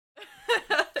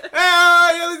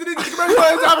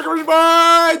Berkowitz. I'm a commercial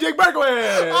boy, Jake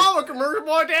Berkowitz. I'm a commercial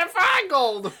boy, Dan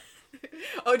Feingold.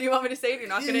 Oh, do you want me to say it? You're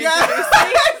not going to Yes. introduce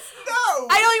me? No.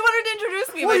 I know you wanted to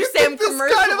introduce me, What but do you you say I'm think this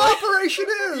commercial. kind of boy. operation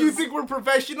is? You think we're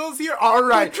professionals here? All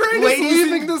right, The train is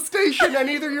leaving the station, and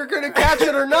either you're going to catch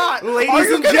it or not. Are ladies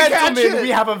you and gonna catch gentlemen, it? we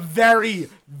have a very,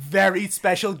 very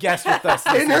special guest with us.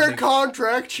 this In her evening.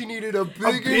 contract, she needed a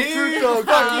big Big introduction.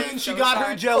 fucking, she So got her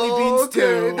sorry. jelly beans Okay,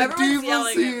 too. the Everyone's diva's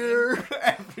yelling at me. here.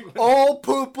 Everyone- All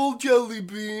purple jelly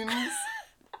beans.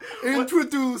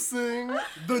 Introducing.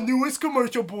 The newest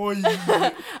commercial boy.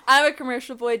 I'm a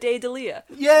commercial boy, Day Delia.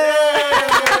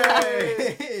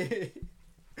 Yay!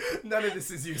 None of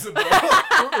this is usable.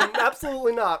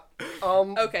 Absolutely not.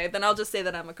 Okay, then I'll just say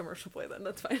that I'm a commercial boy then.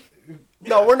 That's fine.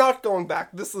 No, we're not going back.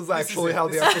 This is actually it. how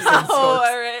the This is episode starts. Oh,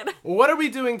 all right. What are we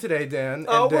doing today, Dan?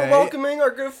 We're Day? welcoming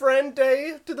our good friend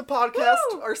Day to the podcast.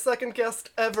 Woo! Our second guest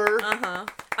ever.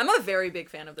 I'm a very big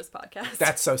fan of this podcast.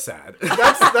 That's so sad.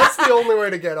 That's the only way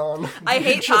to get on. I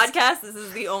hate podcasts. This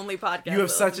is the only podcast. You have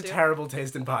I such a listen to. terrible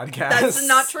taste in podcasts. That's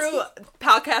not true.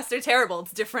 Podcasts are terrible.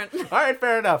 It's different. All right,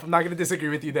 fair enough. I'm not going to disagree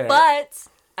with you there. But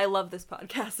I love this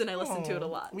podcast and I listen to it a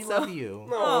lot. We so. love you.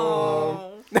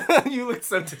 Oh. You look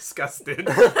so disgusted.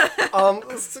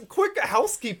 Some quick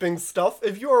housekeeping stuff.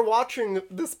 If you are watching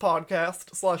this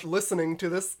podcast / listening to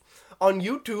this on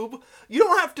YouTube, you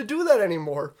don't have to do that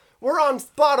anymore. We're on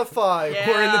Spotify. Yeah.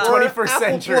 We're in the We're 21st Apple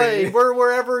century. Play. We're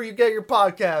wherever you get your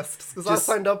podcasts. Because I Just-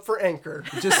 signed up for Anchor.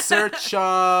 Just search.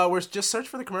 Just search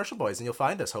for the Commercial Boys, and you'll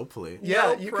find us. Hopefully.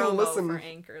 Yeah, No you promo can listen. for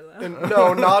Anchor though. And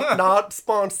no, not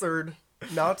sponsored.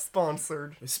 Not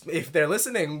sponsored. If they're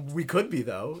listening, we could be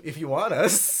though. If you want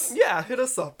us. Yeah, hit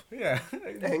us up. Yeah.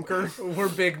 Anchor. We're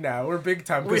big now. We're big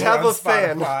time. 'cause We we're have on a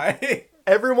fan. Spotify.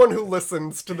 Everyone who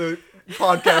listens to the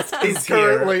podcast is Is here.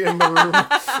 currently in the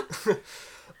room.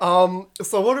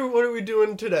 So what are we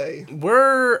doing today?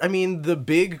 The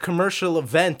big commercial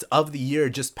event of the year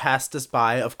just passed us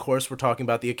by. Of course, we're talking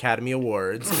about the Academy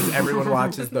Awards because everyone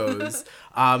watches those.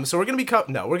 So we're gonna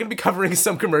be covering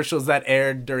some commercials that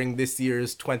aired during this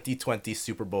year's 2020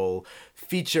 Super Bowl,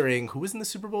 featuring who was in the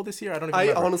Super Bowl this year? I don't even I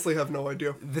remember. honestly have no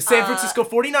idea. The San Francisco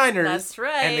 49ers. that's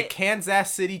right. And the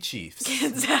Kansas City Chiefs.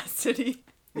 Kansas City.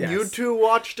 Yes. You two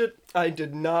watched it. I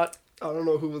did not. I don't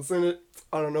know who was in it.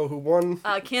 I don't know who won.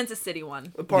 Kansas City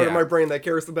won. The part of Yeah. my brain that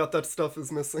cares about that stuff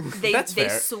is missing. They That's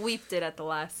fair. sweeped it at the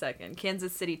last second.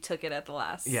 Kansas City took it at the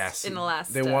last. Yes. In the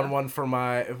last. They won one for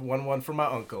my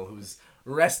uncle who's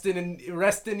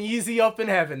resting easy up in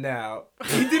heaven now.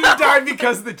 He didn't die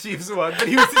because the Chiefs won, but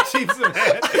he was a Chiefs fan.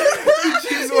 The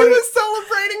Chiefs He won. was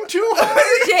celebrating too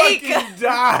hard. Jake. Fucking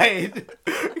died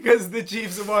because the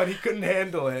Chiefs won. He couldn't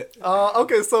handle it.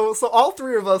 Okay, so all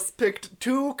three of us picked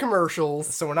two commercials.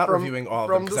 So we're not reviewing all of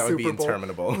them because that would be Super Bowl.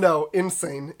 interminable. No,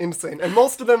 insane, and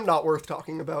most of them not worth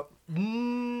talking about. I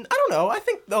don't know. I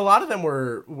think a lot of them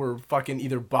were fucking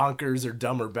either bonkers or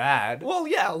dumb or bad. Well,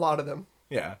 yeah, a lot of them.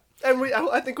 Yeah. And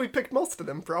I think we picked most of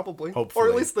them, probably. Hopefully. Or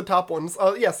at least the top ones.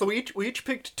 Yeah, so we each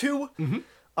picked two. Mm-hmm.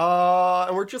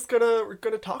 And we're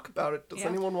gonna talk about it. Does Yeah.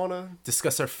 anyone wanna?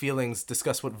 Discuss our feelings,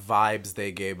 discuss what vibes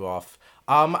they gave off.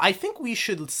 I think we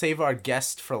should save our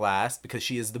guest for last because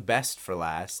she is the best for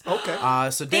last. Okay.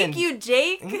 So Dan, Thank you,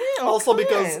 Jake. Also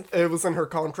because it was in her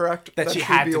contract that she she'd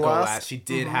had be to go last. last. She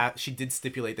did she did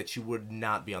stipulate that she would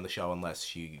not be on the show unless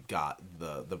she got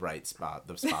the right spot,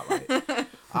 the spotlight.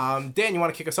 Dan, you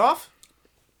want to kick us off?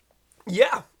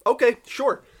 Yeah. Okay.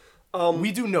 Sure.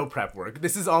 We do no prep work.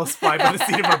 This is all fly by the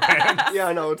seat of our pants. Yeah,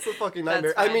 I know, it's a fucking That's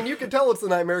nightmare. I fine. mean, you can tell it's a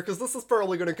nightmare because this is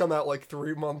probably going to come out like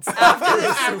 3 months after the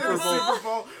After Super the Bowl. Super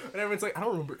Bowl, and everyone's like, I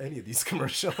don't remember any of these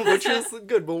commercials. Which is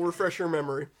good, we'll refresh your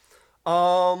memory.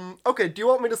 Okay, do you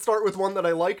want me to start with one that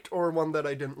I liked or one that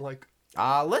I didn't like?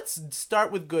 Let's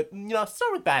start with good.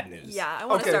 Start with bad news. Yeah, I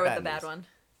want to Okay. start with Bad the bad news. one.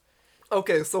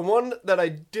 Okay, so one that I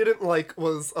didn't like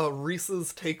was a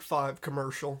Reese's Take 5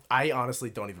 commercial. I honestly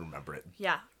don't even remember it.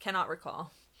 Yeah, cannot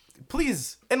recall.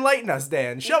 Please enlighten us,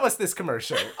 Dan. Show us this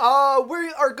commercial.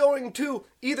 We are going to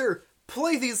either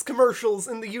play these commercials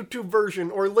in the YouTube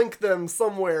version or link them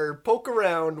somewhere. Poke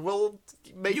around. We'll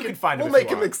make You it. can find them We'll if make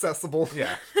you them want. accessible.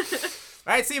 Yeah. All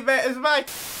right. See you. Bye.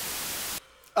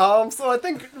 So I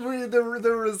think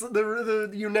the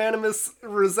unanimous,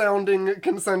 resounding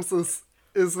consensus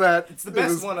is that It's the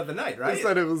best one of the night, right? Is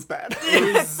that it was bad.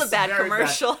 It's the bad very bad.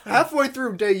 commercial. Halfway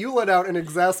through, Day, you let out an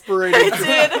exasperated. I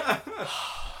did.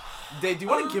 Dave, do you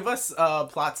want to give us a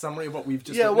plot summary of what we've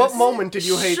just Yeah, witnessed? what moment did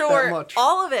you hate Sure, that much?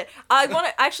 all of it. I want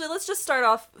to actually let's just start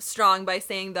off strong by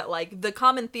saying that like the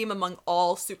common theme among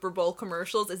all Super Bowl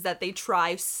commercials is that they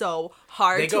try so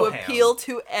hard They to go appeal ham.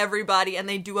 to everybody and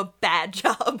they do a bad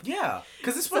job. Yeah,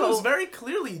 because this one So- was very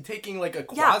clearly taking like a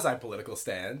quasi-political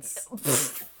stance.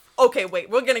 Okay, wait,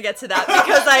 we're gonna get to that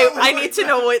because I need to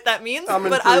know what that means, I'm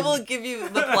but I intrigued. will give you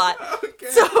the plot.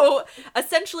 So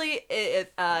essentially,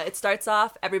 it starts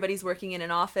off. Everybody's working in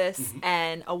an office,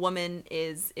 and a woman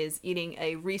is eating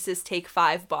a Reese's Take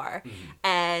 5 bar,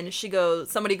 and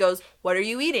somebody goes, "What are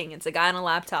you eating?" It's a guy on a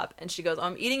laptop, and she goes,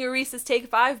 "I'm eating a Reese's Take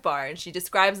 5 bar," and she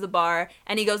describes the bar,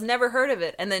 and he goes, "Never heard of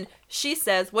it," and then she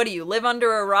says, "What do you live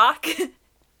under a rock?"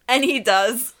 And he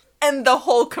does. And the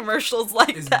whole commercial's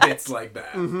like Is that. bits like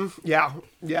that. Yeah,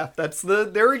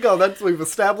 there we go. We've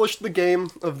established the game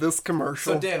of this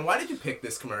commercial. So Dan, why did you pick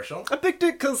this commercial? I picked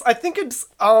it because I think it's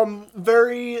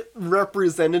very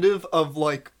representative of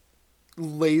like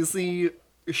lazy,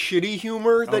 shitty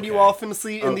humor that you Okay. often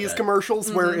see in these Okay.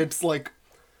 commercials, where it's like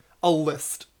a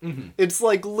list. It's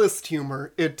like list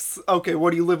humor. It's okay.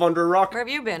 What do you live under a rock? Where have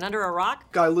you been? Under a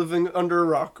rock? Guy living under a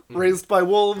rock, raised by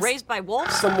wolves. Raised by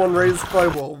wolves? Someone raised by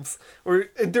wolves. Or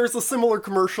there's a similar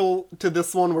commercial to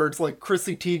this one where it's like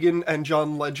Chrissy Teigen and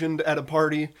John Legend at a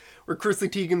party, where Chrissy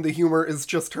Teigen, the humor is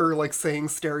just her like saying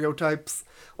stereotypes,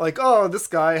 like, "Oh, this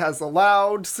guy has a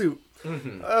loud suit.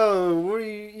 Oh,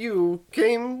 you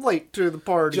came late to the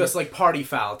party." Just like party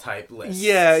foul type list.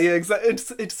 yeah, exactly.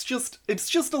 It's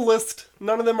just a list.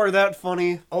 None of them are that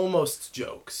funny. Almost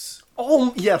jokes.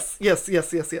 Oh, yes.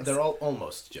 They're all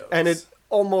almost jokes. And it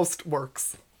almost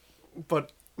works,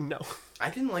 but no. I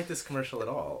didn't like this commercial at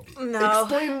all. No.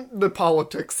 Explain the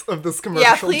politics of this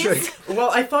commercial, please. Jake.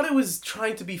 Well, I thought it was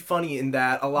trying to be funny in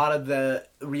that a lot of the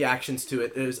reactions to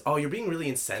it is, "Oh, you're being really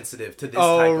insensitive to this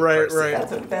type of person." right.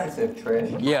 That's offensive,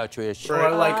 Trish. Yeah, Trish. Or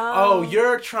like, "Oh,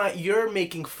 you're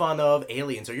making fun of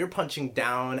aliens, or you're punching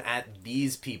down at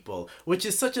these people," which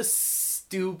is such a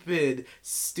stupid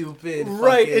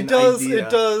Right, fucking it does. idea. It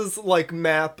does like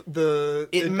map the.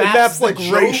 It maps like the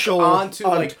joke racial onto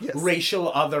like yes.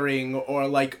 racial othering or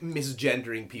like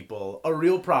misgendering people, a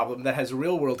real problem that has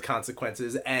real world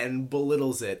consequences, and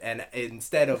belittles it, and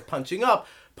instead of punching up,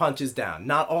 punches down.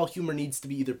 Not all humor needs to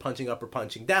be either punching up or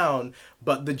punching down,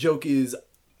 but the joke is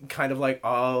kind of like,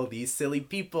 "Oh, these silly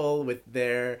people with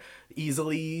their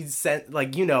easily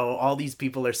all these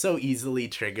people are so easily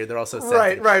triggered, they're also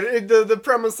sensitive." Right. The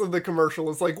premise of the commercial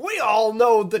is like, we all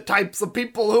know the types of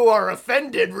people who are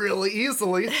offended really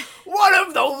easily. One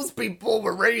of those people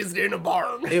were raised in a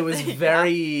barn. It was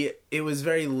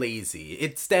very lazy.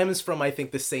 It stems from, I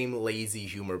think, the same lazy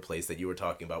humor place that you were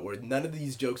talking about, where none of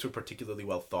these jokes were particularly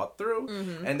well thought through,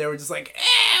 and they were just like,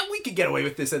 we could get away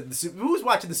with this at the who's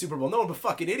watching the Super Bowl? No one but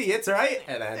fucking idiots, right?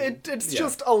 And then It's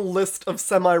just a list of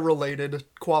semi-related,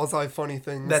 quasi-funny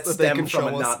things that that they stem can from show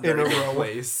a us not in very a good row.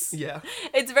 place. Yeah.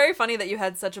 It's very funny that you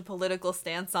had such a political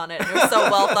stance on it and it was so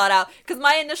well thought out. Because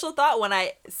my initial thought when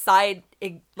I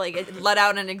it let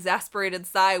out an exasperated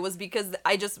sigh was because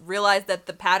I just realized that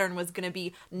the pattern was going to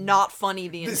be not funny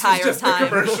the This is entire just the time.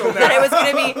 commercial That now. it was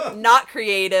going to be not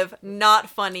creative, not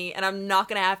funny, and I'm not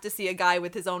going to have to see a guy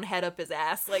with his own head up his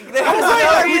ass. Like there was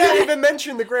Right, we no didn't even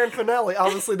mention the grand finale.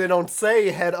 Obviously, they don't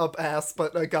say head up ass,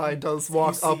 but a guy does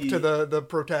walk up see- to the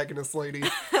protagonist lady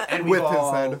And with we've his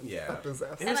all- head yeah. up his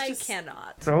ass. It and was I just-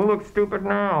 cannot. So who looks stupid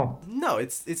now? No,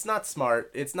 it's not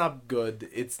smart. It's not good.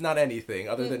 It's not anything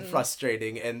other than frustrating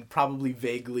and probably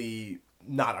vaguely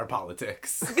not our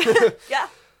politics. Yeah.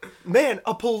 Man,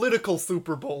 a political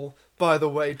Super Bowl, by the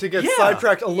way, to get Yeah.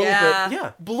 sidetracked a little Yeah. bit.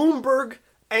 Yeah. Bloomberg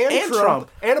and, And Trump,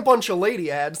 Trump. and a bunch of lady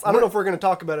ads. I don't know if we're going to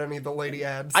talk about any of the lady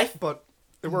ads, but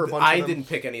there were a bunch I of them. didn't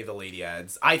pick any of the lady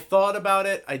ads. I thought about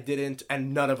it. I didn't,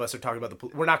 and none of us are talking about the.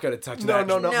 We're not going to touch that.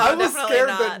 No. No, I was definitely scared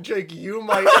not. that, Jake, your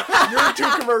two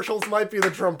commercials might be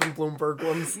the Trump and Bloomberg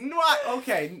ones. What?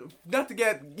 Okay, not to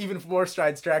get even more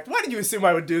sidetracked. Why did you assume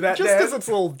I would do that, Just Dan? because it's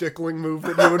a little dickling move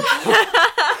that you would...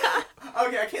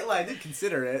 Okay, I can't lie. I did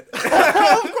consider it,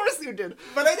 Of course you did.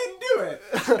 but I didn't do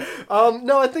it.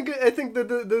 No, I think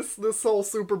that this whole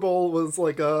Super Bowl was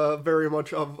like very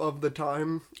much of the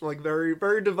time, like very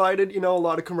very divided. You know, a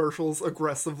lot of commercials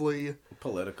aggressively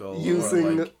Political. Using-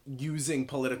 or like using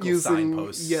political using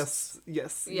signposts. yes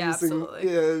Yeah, using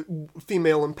absolutely.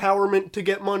 female empowerment to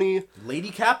get money, Lady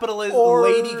capitalism. Or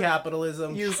Lady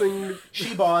capitalism. using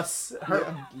She boss.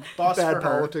 Her boss bad for her.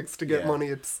 politics to get Yeah. money.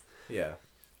 It's Yeah.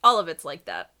 All of it's like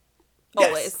that. Yes.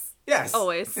 Always. Yes.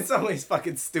 Always. It's always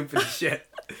fucking stupid shit.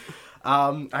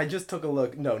 I just took a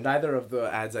look. No, neither of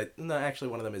the ads. No, actually,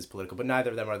 one of them is political, but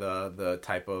neither of them are the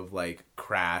type of like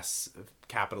crass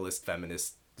capitalist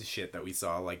feminist shit that we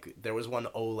saw. Like there was one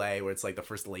Olay where it's like the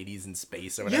first ladies in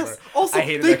space or whatever. Yes. Also, I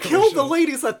hated they that killed the commercial.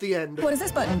 ladies at the end. What does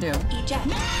this button do?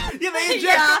 Yeah, they inject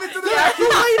Yeah. them into the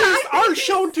The ladies are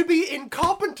shown to be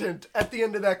incompetent at the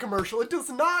end of that commercial. It does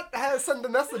not send the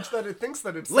message that it thinks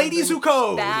that it's Ladies who sending.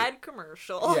 code. Bad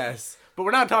commercial. Yes. But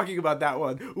we're not talking about that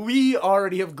one. We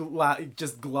already have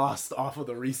just glossed off of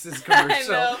the Reese's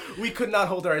commercial. know. We could not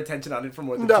hold our attention on it for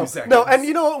more than No, 2 seconds. no, and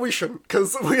you know what? We shouldn't,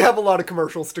 because we have a lot of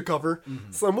commercials to cover.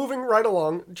 Mm-hmm. So moving right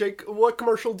along, Jake, what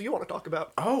commercial do you want to talk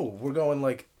about? Oh, we're going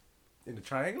like in a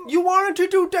triangle? You wanted to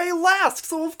do Day last,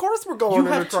 so of course we're going You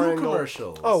in have a 2 triangle.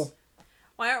 commercials. Oh.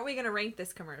 Why aren't we gonna rank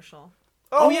this commercial?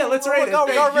 Oh, yeah, let's rate it. No,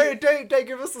 we gotta Thank rate it. Day,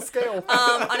 give us a scale.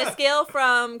 On a scale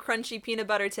from crunchy peanut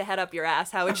butter to head up your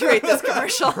ass, how would you rate this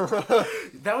commercial?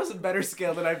 That was a better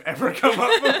scale than I've ever come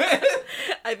up with.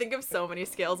 I think of so many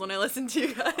scales when I listen to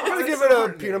you guys. I'm gonna that's give so it a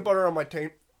hard, peanut man. butter on my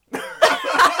taint.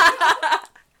 I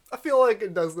feel like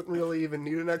it doesn't really even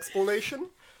need an explanation.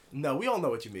 No, we all know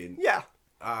what you mean. Yeah.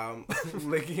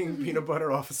 Licking peanut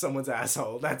butter off of someone's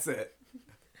asshole. That's it.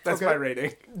 That's Okay. my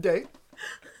rating. Day.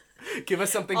 Give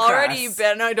us something Already crass.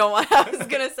 been. I don't want. I was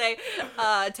gonna say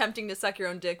attempting to suck your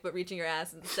own dick, but reaching your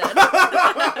ass instead.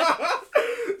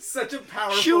 Such a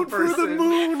powerful Shoot person. for the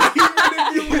moon. Even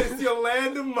if you miss, you'll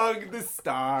land among the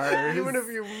stars. Even if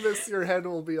you miss, your head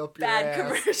will be up your Bad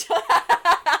ass. commercial.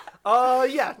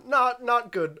 Yeah,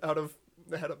 not good out of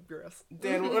the head up your ass.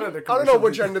 Dan, what other I don't commercial know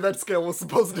which did- end of that scale was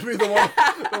supposed to be the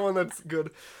one that's good.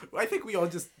 I think we all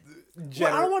just.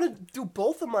 Well, I don't want to do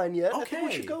both of mine yet. I think we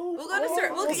Okay. should go. We'll go to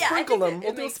certain- We'll yeah, I sprinkle think them. it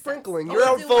We'll do makes sense. sprinkling. We'll You're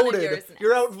do one of outvoted. yours next.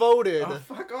 You're outvoted. Oh,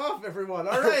 fuck off, everyone.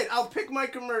 All right, I'll pick my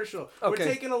commercial. Okay.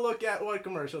 We're taking a look at what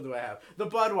commercial do I have? The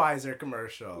Budweiser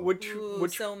commercial. Which Ooh,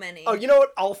 which so many. Oh, you know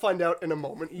what? I'll find out in a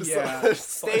moment. Yeah. It's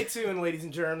Stay fine. tuned, ladies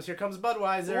and germs. Here comes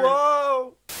Budweiser.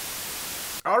 Whoa.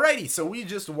 Alrighty, so we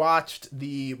just watched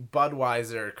the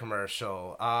Budweiser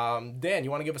commercial. Dan, you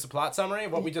want to give us a plot summary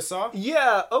of what we just saw?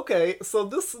 Yeah, okay. So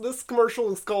this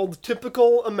commercial is called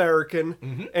Typical American,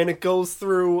 Mm-hmm. and it goes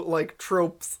through like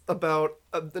tropes about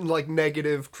like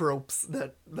negative tropes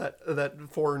that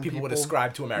foreign People people would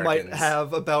ascribe to might Americans.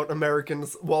 have about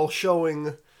Americans while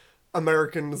showing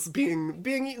Americans being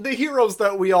the heroes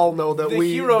that we all know that The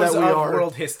we heroes that we of are.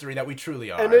 world history that we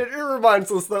truly are. And it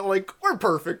reminds us that, like, we're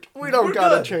perfect. We don't We're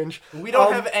gotta good. change. We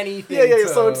don't have anything Yeah, to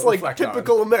so it's like reflect on.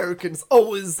 typical Americans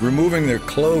always. Removing their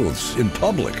clothes in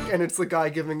public. And it's a guy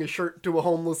giving a shirt to a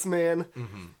homeless man.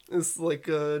 Mm-hmm. It's like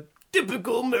a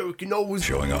typical American always.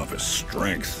 Showing off his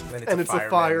strength. Then and it's a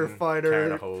fireman firefighter.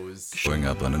 carrying a hose. Showing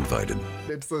up uninvited.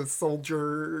 It's a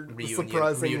soldier Reuniting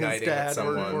surprising his with dad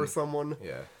someone. or someone.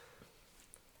 Yeah.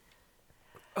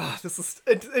 This is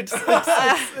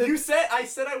I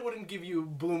said I wouldn't give you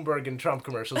Bloomberg and Trump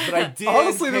commercials, but I did.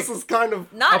 honestly, this pick- is kind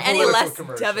of Not a any political less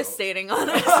commercial. devastating,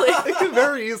 honestly. It could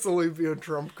very easily be a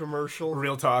Trump commercial.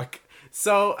 Real talk.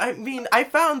 So, I mean, I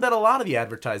found that a lot of the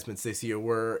advertisements this year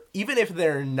were, even if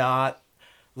they're not,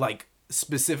 like,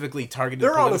 specifically targeted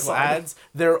They're on the political side. ads,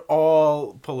 they're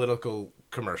all political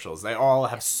commercials. They all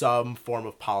have some form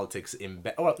of politics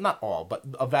embedded. Well, not all, but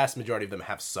a vast majority of them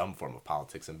have some form of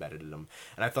politics embedded in them.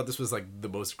 And I thought this was, like, the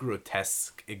most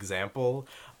grotesque example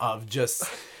of just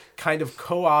kind of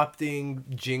co-opting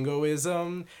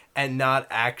jingoism and not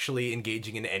actually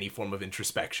engaging in any form of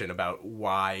introspection about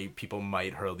why people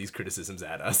might hurl these criticisms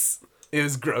at us. It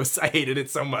was gross. I hated it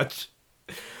so much.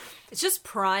 It's just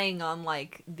prying on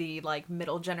like the like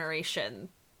middle generation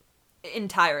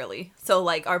entirely. So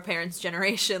like our parents'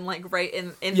 generation, like right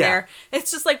in Yeah. there. It's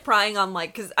just like prying on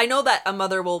like, because I know that a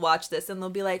mother will watch this and they'll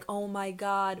be like, oh my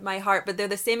god, my heart. But they're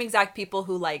the same exact people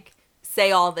who like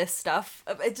say all this stuff.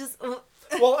 It just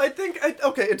Well, I think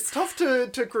okay, it's tough to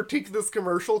critique this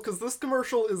commercial because this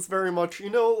commercial is very much, you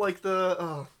know, like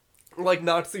the like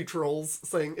Nazi trolls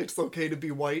saying it's okay to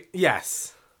be white.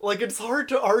 Yes. Like it's hard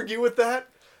to argue with that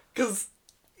because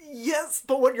yes,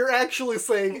 but what you're actually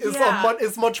saying is Yeah.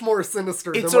 is much more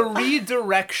sinister. It's than a what-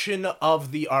 redirection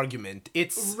of the argument.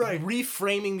 It's Right.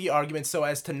 reframing the argument so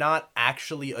as to not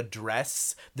actually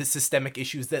address the systemic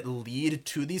issues that lead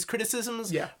to these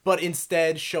criticisms, Yeah. but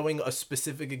instead showing a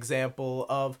specific example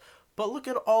of, but look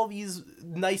at all these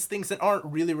nice things that aren't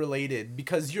really related,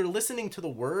 because you're listening to the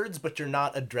words, but you're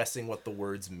not addressing what the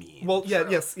words mean. Well, yeah,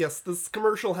 yes. This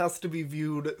commercial has to be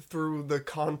viewed through the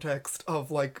context of,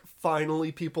 like,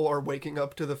 finally people are waking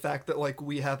up to the fact that, like,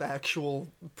 we have actual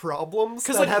problems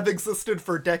 'Cause, that like- have existed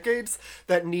for decades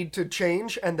that need to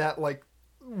change and that, like,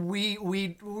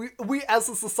 we as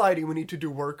a society, we need to do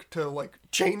work to like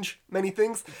change many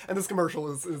things, and this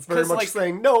commercial is very 'Cause, much like-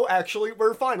 saying, no, actually,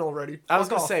 we're fine already. I was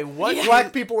Fuck gonna off. say, what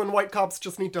Black people and white cops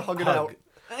just need to hug it Hug. out,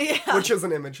 Yeah. which is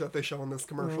an image that they show in this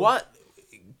commercial. What?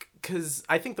 Because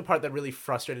I think the part that really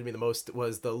frustrated me the most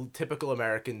was the typical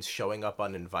Americans showing up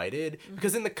uninvited.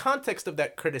 Because in the context of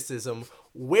that criticism,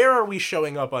 where are we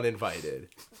showing up uninvited?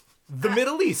 The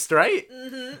Middle East, right?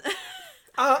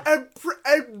 And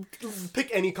pick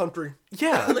any country.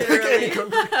 Yeah. Pick any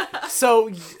country. So,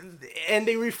 and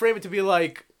they reframe it to be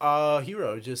like, a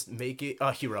hero, just make it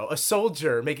a hero, a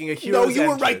soldier making a hero. No, you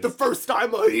were right the first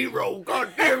time, a hero. God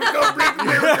damn it, God brave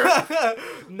America.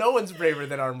 No one's braver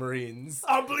than our Marines.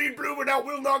 I'll bleed blue and I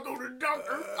will not go to the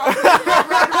doctor.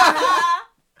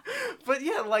 But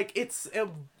yeah, like it's a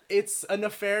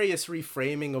nefarious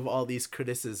reframing of all these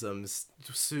criticisms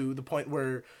to the point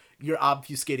where you're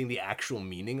obfuscating the actual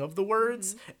meaning of the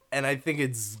words, and I think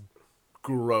it's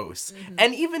gross.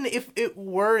 And even if it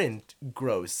weren't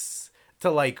gross to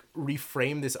like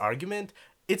reframe this argument,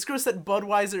 it's gross that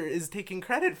Budweiser is taking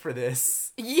credit for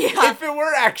this. Yeah. If it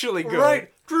were actually good.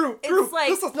 Right, true. like-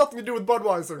 This has nothing to do with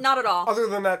Budweiser. Not at all. Other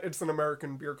than that, it's an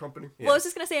American beer company. Well, I was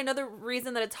just gonna say another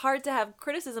reason that it's hard to have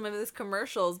criticism of these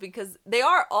commercials because they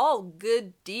are all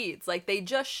good deeds. Like they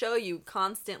just show you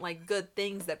constant like good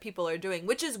things that people are doing,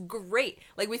 which is great.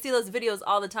 Like we see those videos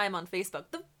all the time on Facebook.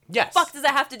 The Yes. fuck does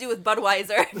that have to do with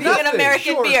Budweiser being an Nothing.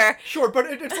 American Sure, beer? sure, but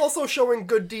it's also showing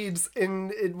good deeds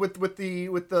with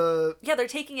the Yeah, they're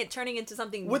taking it, turning into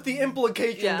something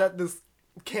implication Yeah. that this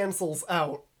cancels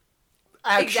out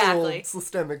actual Exactly.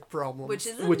 systemic problems. which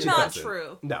is Which it not doesn't.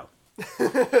 true. No.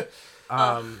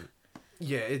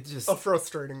 Yeah, it just a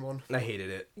frustrating one. I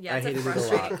hated it. Yeah, I it's a hated it a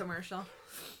frustrating lot. commercial.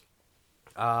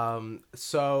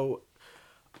 So,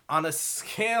 on a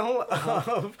scale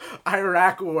of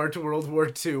Iraq War to World War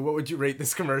II, what would you rate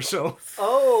this commercial?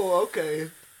 Oh, okay.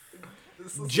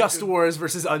 Just wars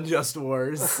versus unjust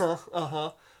wars.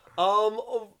 A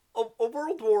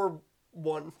World War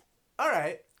One, All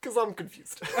right. because I'm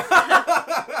confused.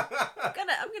 I'm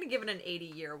gonna give it an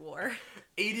 80-year war.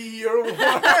 80-year war.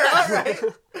 All right.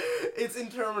 It's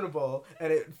interminable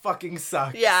and it fucking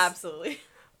sucks. Yeah, absolutely.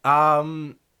 I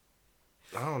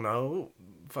don't know.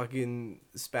 Fucking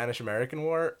Spanish-American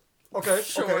War. Okay,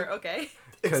 Sure. okay. Okay.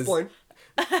 'Cause- Explain.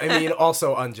 I mean,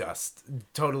 also unjust.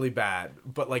 Totally bad,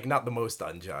 but like not the most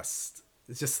unjust.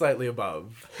 It's just slightly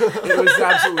above. It was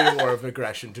absolutely a war of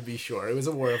aggression, to be sure. It was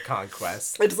a war of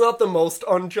conquest. It's not the most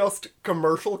unjust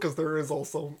commercial, because there is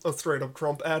also a straight-up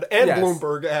Trump ad and Yes.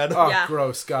 Bloomberg ad. Oh, Yeah.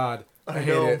 gross, God. I hate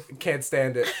know. it. Can't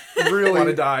stand it. Really,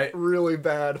 Wanna die. really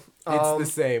bad. It's the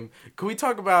same. Can we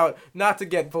talk about, not to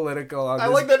get political on I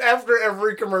this, like that after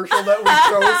every commercial that we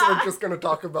chose, we're just going to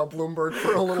talk about Bloomberg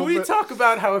for a little can we bit. talk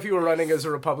about how if he were running as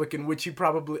a Republican, which he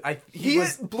probably,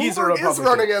 he's a Bloomberg Republican. is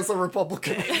running as a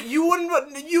Republican.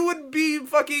 You would be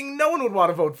fucking, no one would want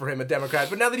to vote for him, a Democrat.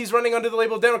 But now that he's running under the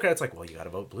label Democrat, it's like, well, you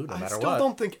gotta vote blue no I matter still what.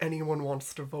 don't think anyone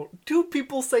wants to vote. Do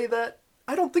people say that?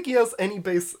 I don't think he has any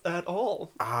base at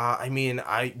all. I mean,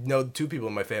 I know two people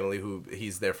in my family who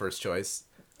he's their first choice.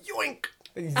 Yoink!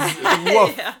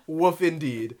 Woof. Woof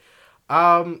indeed.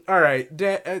 All right.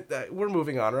 We're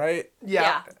moving on, right?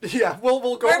 Yeah. Yeah,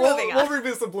 we'll go. We're We'll moving on.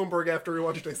 revisit Bloomberg after we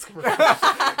watch today's commercial.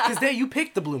 Because you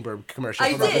picked the Bloomberg commercial. I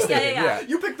if I'm not did, yeah, mistaken. yeah.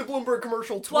 You picked the Bloomberg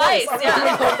commercial twice. Twice, I yeah.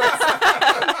 don't know if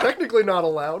that's technically not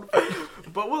allowed.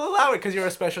 But we'll allow it because you're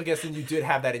a special guest and you did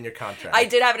have that in your contract. I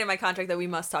did have it in my contract that we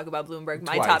must talk about Bloomberg,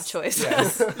 my Twice. top choice.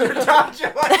 Yes. Your top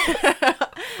choice.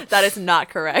 That is not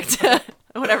correct.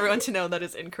 I want everyone to know that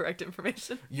is incorrect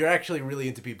information. You're actually really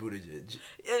into Pete Buttigieg.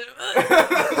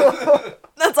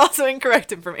 That's also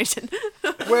incorrect information.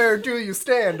 Where do you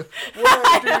stand?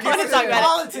 Where do you wanna talk about it.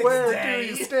 Politics Where day. do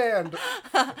you stand?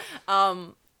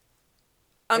 I'm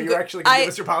you go- actually gonna give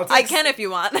us your politics? I can if you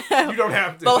want. You don't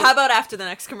have to. But how about after the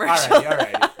next commercial?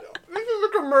 Alrighty. This is a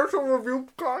commercial review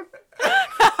con.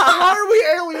 How are we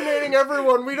alienating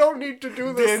everyone? We don't need to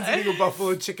do this. Dan's eating a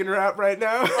buffalo chicken wrap right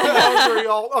now. I'm hungry,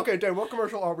 y'all. Okay, Dan, what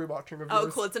commercial are we watching? Of Oh,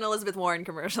 yours? cool. It's an Elizabeth Warren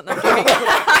commercial. No, I'm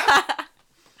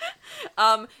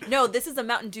kidding. No, this is a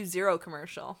Mountain Dew Zero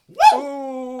commercial.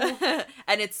 Ooh,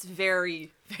 And it's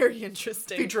very, very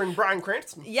interesting. featuring Bryan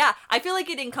Cranston. Yeah, I feel like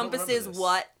it encompasses this.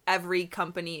 what every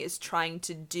company is trying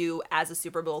to do as a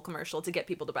Super Bowl commercial to get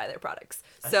people to buy their products.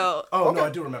 So, Oh, no, I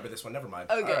do remember this one. Never mind.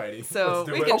 okay, Alrighty. so Let's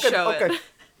do we it. can Okay, show okay. it.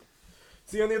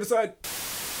 See you on the other side.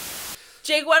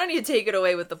 Jake, why don't you take it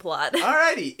away with the plot?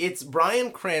 Alrighty, it's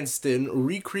Bryan Cranston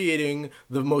recreating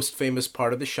the most famous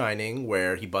part of The Shining,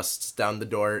 where he busts down the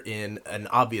door in an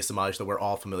obvious homage that we're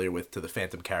all familiar with to The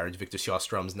Phantom Carriage, Victor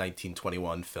Sjöström's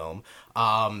 1921 film.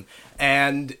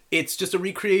 And it's just a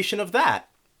recreation of that.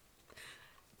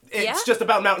 It's just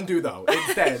about Mountain Dew, though,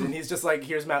 instead. And he's just like,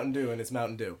 here's Mountain Dew, and it's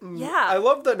Mountain Dew. Yeah. I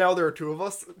love that now there are two of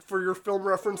us for your film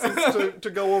references to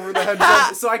go over the heads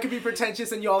of. So I can be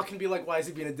pretentious, and y'all can be like, why is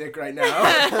he being a dick right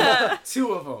now?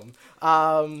 Two of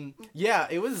them. Yeah,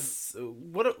 it was...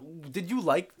 did you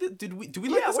like... Do we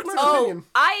like this what's your commercial? opinion?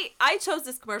 I chose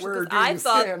this commercial Where because do I you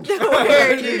thought... stand?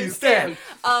 Where do you stand?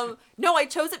 No, I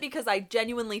chose it because I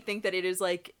genuinely think that it is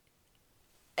like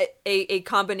a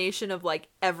combination of like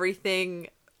everything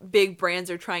big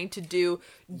brands are trying to do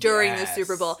during the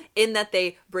Super Bowl, in that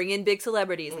they bring in big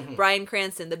celebrities. Bryan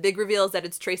Cranston, the big reveal is that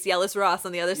it's Tracy Ellis Ross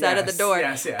on the other side of the door.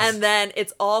 Yes. And then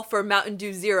it's all for Mountain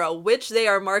Dew Zero, which they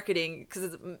are marketing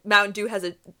because Mountain Dew has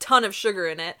a ton of sugar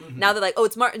in it. Now they're like, oh,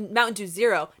 it's Mountain Dew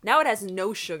Zero. Now it has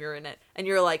no sugar in it. And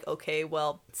you're like, okay,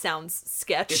 well, sounds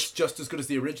sketch. It's just as good as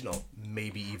the original.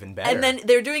 Maybe even better. And then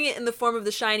they're doing it in the form of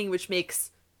The Shining, which makes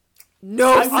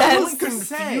no I sense. was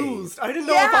Confused. I didn't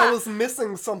know if I was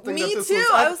missing something. Me that this too. Was,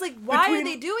 I was like, why are between,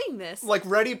 they doing this? Like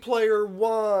Ready Player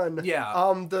One. Yeah.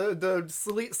 The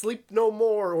Sleep No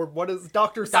More, or what is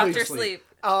Doctor Sleep? Dr. Sleep.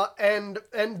 And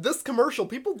this commercial,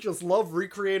 people just love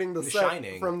recreating the set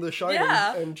Shining. from The Shining,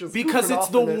 Yeah. and just because goofing it's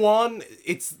off the in it. one,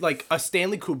 it's like a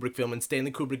Stanley Kubrick film, and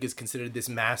Stanley Kubrick is considered this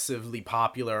massively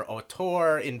popular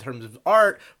auteur in terms of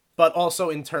art, but also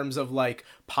in terms of like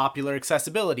popular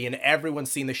accessibility, and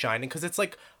everyone's seen The Shining because it's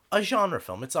like a genre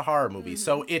film. It's a horror movie.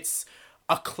 So it's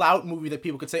a clout movie that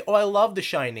people could say, oh, I love The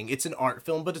Shining. It's an art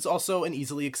film, but it's also an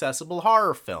easily accessible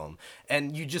horror film.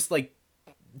 And you just like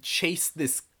chase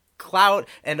this clout,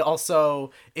 and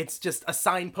also it's just a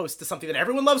signpost to something that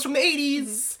everyone loves from the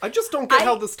 80s. I just don't get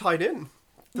how this tied in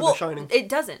to The Shining. It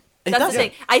doesn't. That's doesn't. the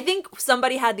thing. I think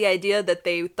somebody had the idea that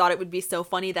they thought it would be so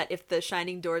funny that if the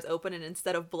Shining doors open and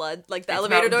instead of blood, like the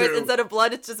elevator Mountain doors, Dew. instead of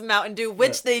blood, it's just Mountain Dew,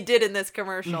 which they did in this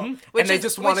commercial. Which And they is,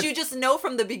 just wanted- which you just know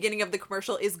from the beginning of the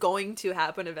commercial is going to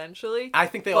happen eventually. I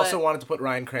think they also wanted to put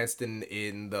Ryan Cranston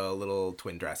in the little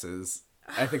twin dresses.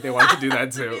 I think they wanted to do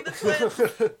that too.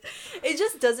 It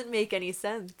just doesn't make any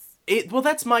sense. Well,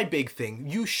 that's my big thing.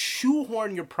 You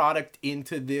shoehorn your product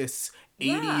into this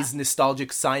 80s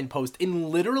nostalgic signpost in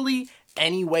literally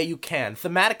any way you can.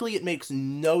 Thematically, it makes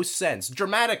no sense.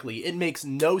 Dramatically, it makes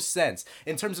no sense.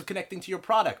 In terms of connecting to your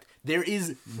product, there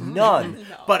is none.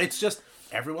 But it's just,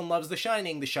 everyone loves The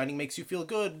Shining. The Shining makes you feel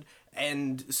good.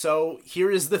 And so here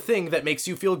is the thing that makes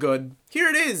you feel good. Here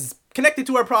it is, connected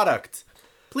to our product.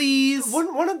 Please.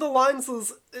 One of the lines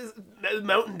is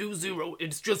Mountain Dew Zero,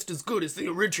 it's just as good as the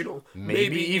original.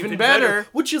 Maybe even better.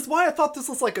 Which is why I thought this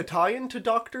was like a tie-in to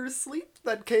Doctor Sleep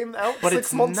that came out But 6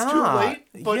 it's months not. too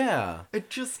late. But Yeah. it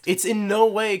just... It's in no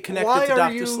way connected Why to are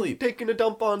Dr. you Sleep. taking a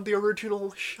dump on the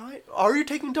original Shining? Are you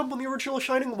taking a dump on the original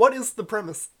Shining? What is the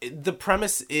premise? The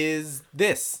premise is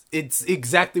this. It's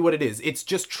exactly what it is. It's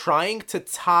just trying to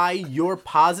tie your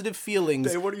positive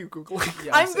feelings. Hey, what are you Googling?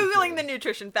 I'm Googling the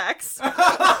nutrition facts.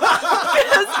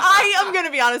 Because I am going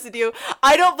to be honest with you.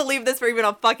 I don't believe this for even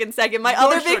a fucking second. My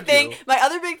other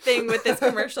big thing with this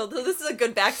commercial, this is a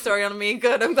good backstory on me.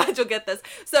 Good. I'm glad you'll get this.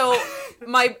 So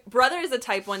my brother is a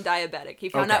type 1 diabetic. He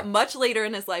found out much later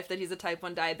in his life that he's a type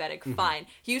 1 diabetic. Fine.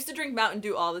 He used to drink Mountain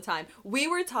Dew all the time. We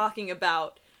were talking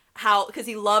about how, because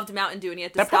he loved Mountain Dew and he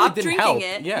had to That probably stop didn't drinking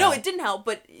help. it. Yeah. No, it didn't help,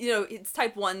 but you know, it's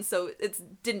type 1, so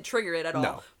it didn't trigger it at all.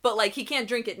 No. But like, he can't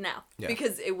drink it now Yeah.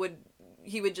 because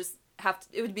he would just have to,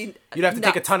 it would be You'd have to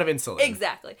take a nuts. ton of insulin.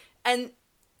 Exactly. And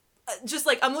just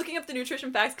like, I'm looking up the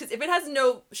nutrition facts because if it has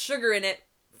no sugar in it,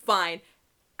 fine.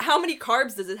 How many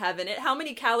carbs does it have in it? How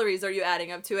many calories are you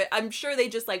adding up to it? I'm sure they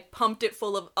just like pumped it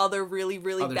full of other really,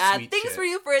 really Other bad sweet things shit. for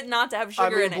you for it not to have I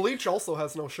sugar mean, in it. Bleach also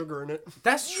has no sugar in it.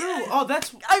 That's true. Oh,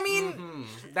 that's I mean,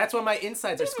 that's why my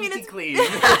insides are mean, squeaky it's- clean.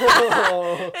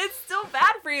 it's still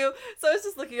bad for you. So I was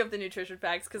just looking up the nutrition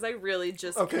facts because I really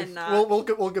just Okay, cannot.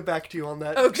 we'll get back to you on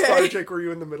that. Okay. Sorry, Jake, were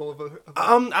you in the middle of a...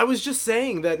 I was just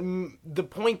saying that the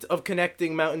point of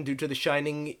connecting Mountain Dew to The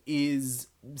Shining is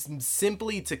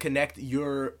simply to connect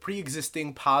your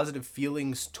pre-existing positive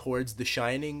feelings towards The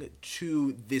Shining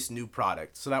to this new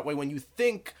product. So that way when you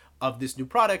think of this new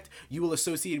product, you will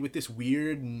associate it with this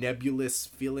weird nebulous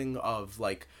feeling of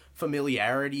like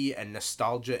familiarity and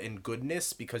nostalgia and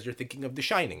goodness because you're thinking of The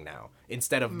Shining now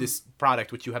instead of this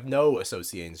product which you have no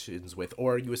associations with,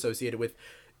 or you associate it with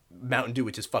Mountain Dew,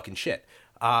 which is fucking shit.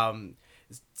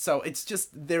 So it's just,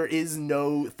 there is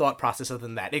no thought process other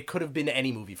than that. It could have been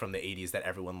any movie from the 80s that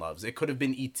everyone loves. It could have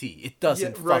been E.T. It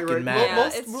doesn't fucking matter. Yeah,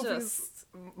 Most it's movies,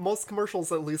 most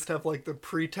commercials at least have like the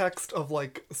pretext of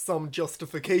like some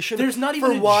justification. There's not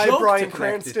even for a why joke to Bryan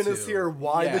connect it Cranston is to. here,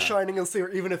 why Yeah. The Shining is here,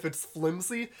 even if it's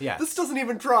flimsy. Yes. This doesn't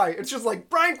even try. It's just like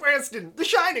Bryan Cranston, The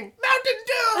Shining, Mountain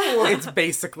Dew. It's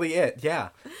basically it, yeah.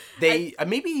 They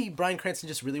maybe Bryan Cranston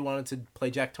just really wanted to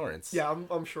play Jack Torrance. Yeah,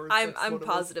 I'm sure. I'm that's what it was.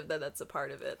 positive that that's a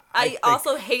part of it. I I think-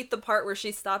 also hate the part where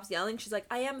she stops yelling. She's like,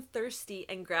 "I am thirsty,"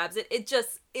 and grabs it.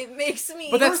 It makes me.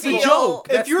 But that's the feel- joke.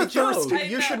 If That's you're the joke. thirsty, I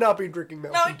you know. should not be drinking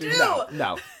Mountain Dew. Dew.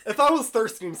 No. If I was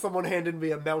thirsty and someone handed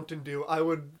me a Mountain Dew, I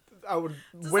would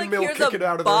Just windmill here's kick a it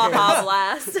out of their Baja hands.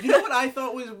 Blast. You know what I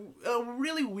thought was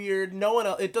really weird? No one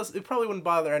else. It probably wouldn't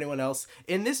bother anyone else.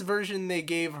 In this version, they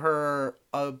gave her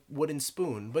a wooden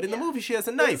spoon, but in the movie, she has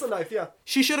a knife. It's a knife, yeah.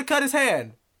 She should have cut his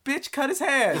hand. Bitch, cut his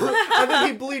hand. And then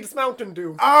he bleeds Mountain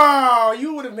Dew. Oh,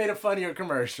 you would have made a funnier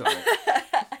commercial.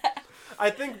 I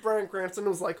think Bryan Cranston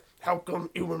was like, "How come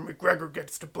Ewan McGregor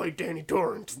gets to play Danny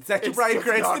Torrance?" Is that your It's Bryan just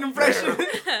Cranston not impression?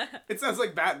 fair." It sounds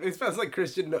like Batman. It sounds like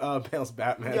Christian Bale's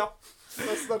Batman. Yeah,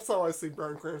 that's how I see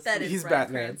Bryan Cranston. That is He's Bryan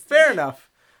Batman. Cranston. Fair enough.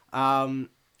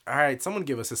 All right, someone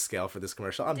give us a scale for this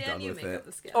commercial. I'm Dan, done you with make it. up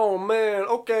the scale. Oh man,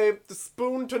 okay, the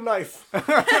spoon to knife.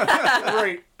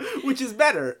 Right, Which is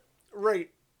better. right.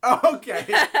 Okay.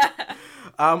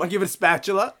 I'll give it a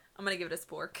spatula. I'm gonna give it a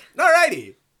spork.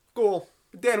 Alrighty. Cool.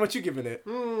 Dan, what you giving it?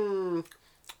 I'm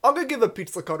gonna give it a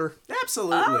pizza cutter.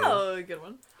 Absolutely. Oh, good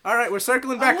one. All right, we're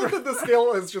circling I back love that the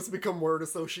scale has just become word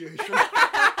association.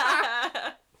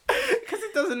 because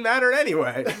it doesn't matter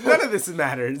anyway. None of this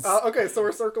matters. Okay, so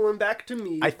we're circling back to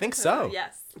me. I think so.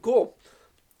 Yes. Cool.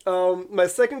 My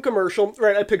second commercial,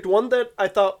 right, I picked one that I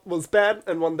thought was bad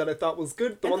and one that I thought was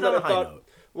good. The one Ended that on I a high thought note.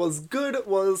 was good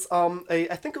was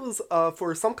I think it was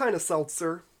for some kind of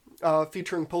seltzer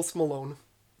featuring Post Malone.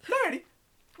 Alrighty.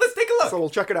 Let's take a look. So we'll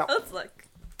check it out. Let's look.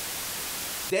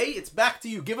 Day, it's back to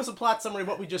you. Give us a plot summary of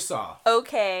what we just saw.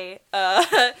 Okay,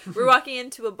 we're walking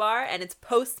into a bar and it's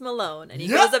Post Malone, and he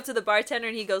Yeah. goes up to the bartender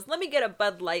and he goes, "Let me get a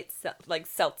Bud Light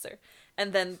seltzer."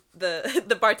 And then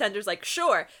the bartender's like,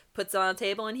 "Sure," puts it on a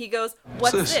table and he goes,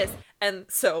 "What's this?" And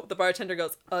so the bartender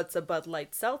goes, "Oh, it's a Bud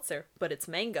Light seltzer, but it's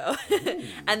mango."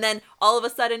 And then all of a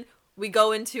sudden we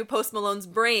go into Post Malone's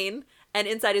brain, and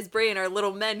inside his brain are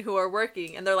little men who are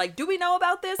working, and they're like, "Do we know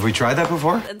about this?" Have we tried that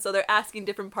before? And so they're asking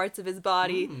different parts of his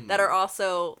body that are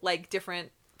also like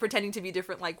different, pretending to be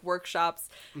different like workshops.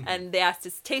 And they asked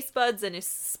his taste buds and his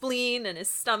spleen and his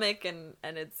stomach, and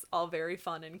it's all very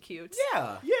fun and cute.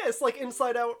 Yeah. Yeah, it's like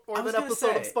Inside Out or I was that gonna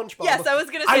episode of say. SpongeBob. Yes, I was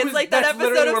gonna say it's like that that's episode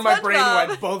literally of where my brain SpongeBob.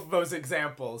 went, both those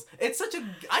examples. It's such a,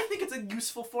 I think it's a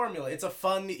useful formula. It's a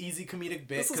fun, easy comedic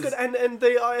bit. This is 'cause good, and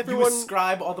they you everyone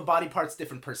ascribe all the body parts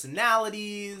different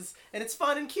personalities, and it's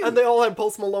fun and cute. and they all had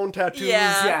Post Malone tattoos.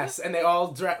 Yeah. Yes, and they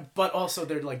all but also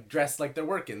they're like dressed like they're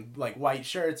working, like white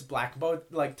shirts, black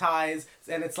like ties,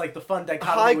 and it's like the fun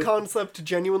dichotomy. High with- concept,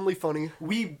 genuinely funny.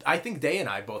 I think Day and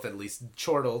I both at least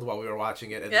chortled while we were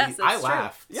watching it. At Yes, least. that's I true.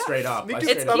 laughed Yeah, straight up. Me I too.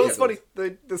 straight It's up That was giggled.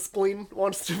 funny. The spleen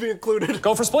wants to be included.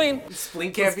 Go for spleen.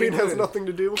 Spleen The can't be spleen has included. nothing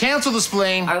to do. Cancel the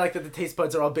spleen. I like that the taste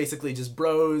buds are all basically just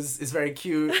bros. It's very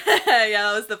cute. Yeah,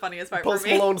 that was the funniest part Post for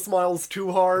me. Malone smiles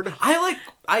too hard.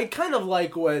 I kind of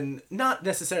like when, not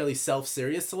necessarily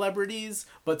self-serious celebrities,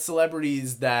 but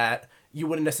celebrities that you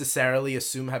wouldn't necessarily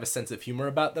assume have a sense of humor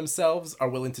about themselves are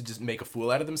willing to just make a fool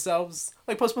out of themselves.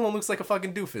 Like Post Malone looks like a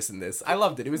fucking doofus in this. I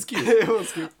loved it. It was cute. It was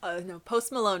cute. No,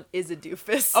 Post Malone is a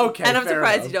doofus. Okay, and I'm fair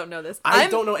surprised enough. you don't know this. I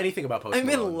don't know anything about Post I'm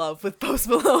Malone. in love with Post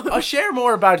Malone. Share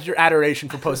more about your adoration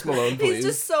for Post Malone, please. He's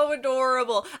just so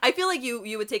adorable. I feel like you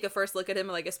would take a first look at him,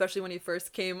 like especially when he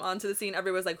first came onto the scene,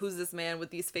 everybody was like, "Who's this man with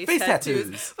these face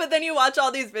tattoos?" But then you watch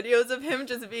all these videos of him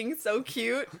just being so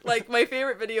cute. Like my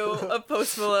favorite video of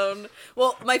Post Malone.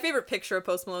 Well, my favorite picture of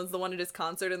Post Malone is the one at his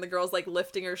concert, and the girl's like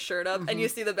lifting her shirt up, and you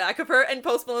see the back of her, and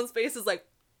Post Malone's face is like.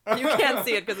 You can't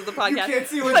see it because it's a podcast. can't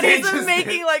see what but they he's just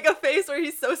making did. like a face where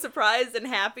he's so surprised and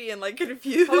happy and like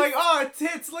confused. I'm like, oh,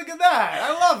 tits, look at that.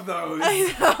 I love those. I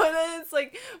know, and then it's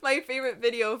like my favorite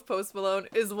video of Post Malone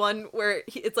is one where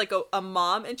it's like a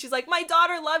mom, and she's like, "My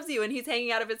daughter loves you," and he's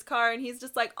hanging out of his car, and he's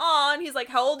just like, "Aw," and he's like,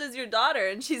 "How old is your daughter?"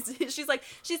 And she's like,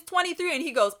 "She's 23," and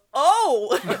he goes,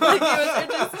 "Oh,"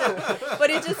 like, but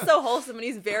it's just so wholesome, and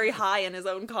he's very high in his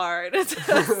own car, and it's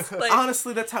just like.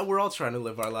 Honestly, that's how we're all trying to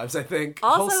live our lives, I think.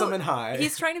 Also, Wholesome and high.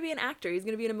 He's trying to be an actor. He's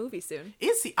gonna be in a movie soon.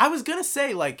 Is he? I was gonna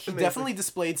say, like, he Amazing. definitely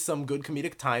displayed some good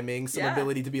comedic timing, some Yeah.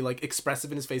 ability to be, like,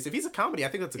 expressive in his face. If he's a comedy, I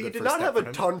think that's a He good did first not step have for a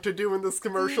him. ton to do in this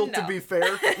commercial, to No. be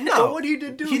fair. No. But what he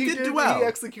did do, He did do well. He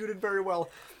executed very well.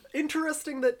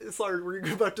 interesting that... Sorry, were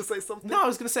you about to say something? No, I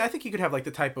was gonna say I think he could have like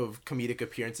the type of comedic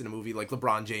appearance in a movie like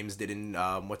LeBron James did in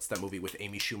what's that movie with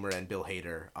Amy Schumer and Bill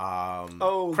Hader? The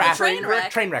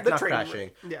Trainwreck, The not Trainwreck.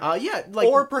 Crashing. Yeah. Like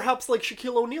Or perhaps like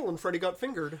Shaquille O'Neal and Freddie Got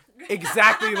Fingered.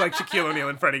 exactly like Shaquille O'Neal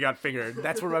and Freddie Got Fingered.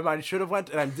 That's where my mind should have went,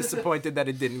 and I'm disappointed that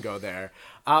it didn't go there.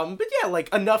 But yeah,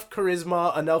 like enough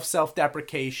charisma, enough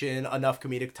self-deprecation, enough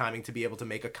comedic timing to be able to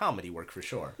make a comedy work for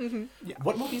sure. Mm-hmm. Yeah.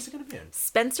 What movie is it gonna be in?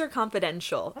 Spencer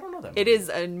Confidential. I don't know that It movie. is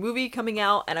a movie coming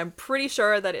out, and I'm pretty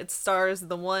sure that it stars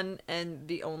the one and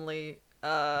the only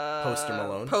Poster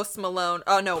Malone. Post Malone.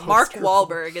 Oh no, Mark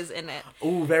Wahlberg is in it.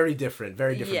 Ooh, very different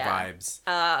Yeah.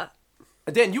 vibes.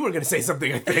 Dan, you were gonna say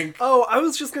something, I think. Oh, I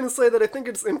was just gonna say that I think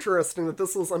it's interesting that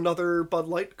this was another Bud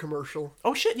Light commercial.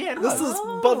 Oh shit, yeah, it This was. is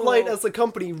Bud Light as a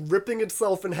company ripping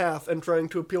itself in half and trying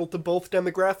to appeal to both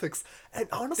demographics, and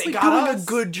honestly They got doing us. a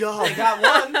good job. They got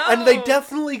one. And they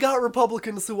definitely got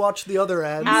Republicans who watched the other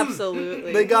ads.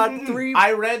 Absolutely. They got 3...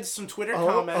 I read some Twitter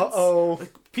comments. uh-oh.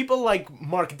 Like, people like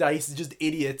Mark Dice, just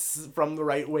idiots from the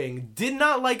right wing, did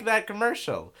not like that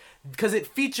commercial because it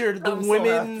featured the I'm so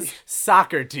women's happy.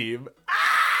 soccer team.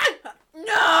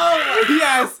 No!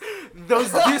 Yes,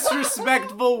 those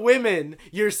disrespectful women.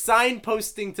 You're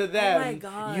signposting to them. my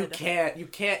God.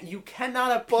 You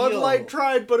cannot appeal. Bud Light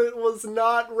tried, but it was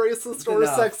not racist or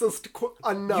Enough. sexist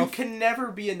enough. You can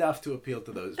never be enough to appeal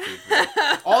to those people.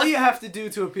 All you have to do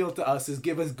to appeal to us is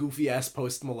give us goofy ass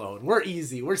Post Malone. We're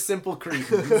easy. We're simple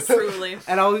cretins. Truly.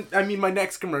 And my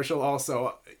next commercial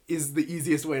also is the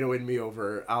easiest way to win me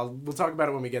over. We'll talk about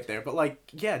it when we get there. But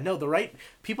the right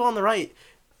people on the right,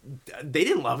 they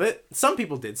didn't love it. Some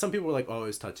people did. Some people were like, "Oh, it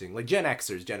was touching." Like Gen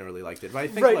Xers generally liked it. But I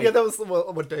think Right, yeah, that was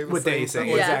what Dave was what saying. Dave's saying,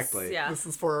 That was, Yes, exactly. yeah. This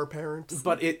is for our parents.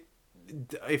 But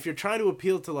if you're trying to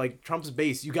appeal to like Trump's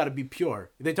base, you got to be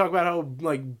pure. They talk about how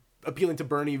like appealing to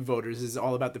Bernie voters is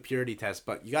all about the purity test,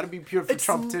 but you got to be pure for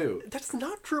Trump too. That's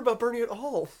not true about Bernie at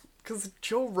all. Because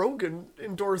Joe Rogan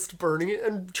endorsed Bernie,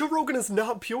 and Joe Rogan is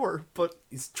not pure, but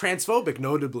He's transphobic,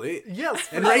 notably. yes,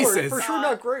 And for sure, racist. for sure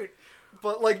not great.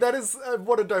 But like that is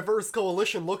what a diverse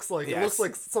coalition looks like. It Yes. looks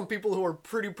like some people who are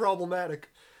pretty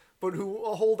problematic, but who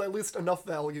hold at least enough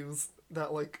values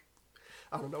that like,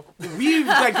 I don't know. We've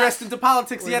digressed into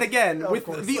politics yet again Of with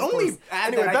course, the of only course. ad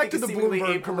Anyway, that I back think to is the seemingly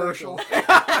Bloomberg apolitical. commercial.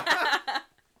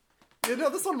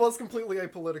 This one was completely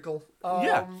apolitical.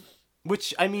 Yeah.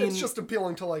 Which, I mean... It's just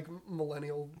appealing to like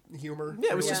millennial humor.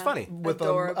 Yeah, it was really, just funny. with a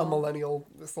Adorable. millennial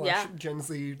 / Yeah. Gen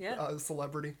Z Yeah.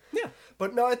 celebrity. Yeah.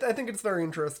 But no, I think it's very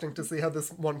interesting to see how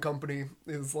this one company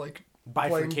is like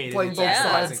Bifurcated playing into both Yeah.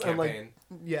 sides advertising and like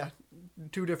campaign.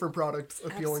 two different products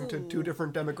appealing to two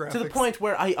different demographics. To the point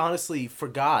where I honestly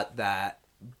forgot that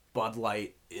Bud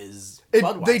Light is They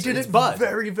Budweiser. did It's it Bud.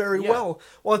 very, very Yeah. well.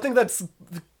 Well, I think that's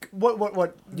what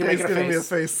You're Dave's making a giving me a face.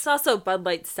 face. It's also Bud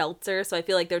Light Seltzer, so I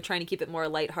feel like they're trying to keep it more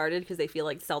lighthearted because they feel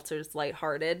like Seltzer's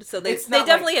lighthearted. So they It's not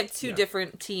definitely like- have two yeah.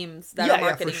 different teams that Yeah, are yeah,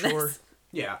 marketing for sure. this.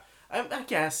 Yeah. I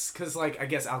guess, because, I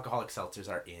guess alcoholic seltzers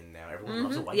are in now. Everyone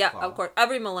loves a White Yeah, Claw. of course.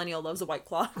 Every millennial loves a White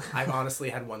Claw. I've honestly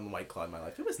had one White Claw in my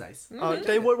life. It was nice.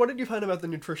 Dave, what did you find about the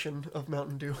nutrition of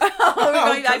Mountain Dew? We're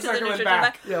going back to the circling nutrition back.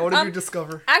 fact. Yeah, what did you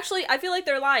discover? Actually, I feel like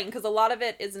they're lying because a lot of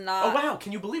it is not. Oh, wow.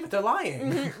 Can you believe it? They're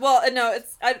lying. Well, no,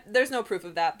 there's no proof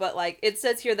of that, but like it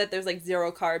says here that there's like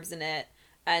 0 carbs in it,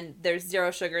 and there's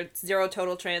 0 sugar, 0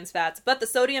 total trans fats, but the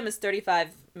sodium is 35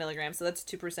 milligrams, so that's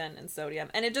 2% in sodium,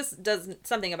 and it just does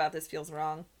something about this feels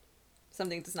wrong.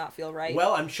 Something does not feel right.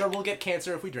 Well, I'm sure we'll get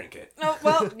cancer if we drink it. Oh,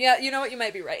 well, yeah, you know what? You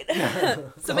might be right.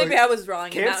 So maybe I was wrong.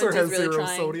 and Cancer Mountain has Dew's really 0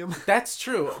 trying. sodium. That's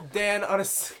true. Dan, on a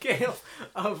scale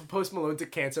of Post Malone to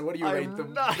cancer, what do you I'm rate the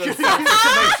not the gonna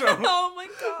commercial? Oh my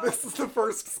god. This is the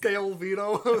first scale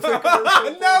veto of the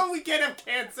commercial. No, we can't have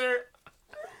cancer.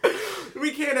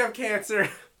 We can't have cancer.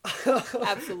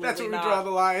 Absolutely That's where we not. draw the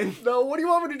line. No, what do you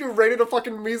want me to do? Rate it a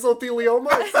fucking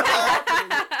mesothelioma?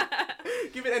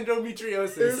 Give it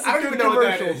endometriosis. It's a I don't good even know what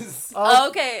that commercial. is.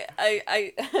 Okay,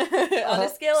 I on a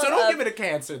scale So of don't give it a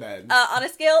cancer then. on a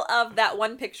scale of that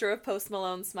one picture of Post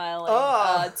Malone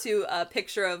smiling to a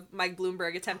picture of Mike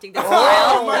Bloomberg attempting to smile,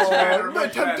 Oh, much better, I'm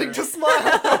much attempting better. to smile.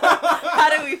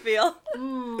 how do we feel?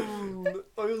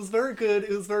 It was very good.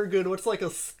 It was very good. What's like a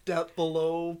step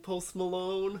below Post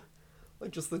Malone?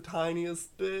 Like just the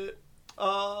tiniest bit.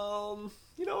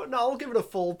 You know what? No, I'll give it a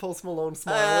full Post Malone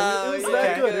smile. It was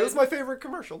that okay. good. It was my favorite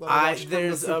commercial that I watched from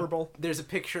the Super Bowl. There's a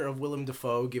picture of Willem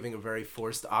Dafoe giving a very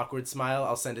forced, awkward smile.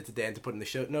 I'll send it to Dan to put in the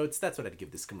show notes. That's what I'd give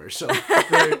this commercial. Put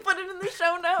it in the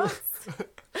show notes.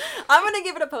 I'm gonna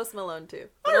give it a Post Malone too,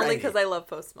 but only Alrighty. because I love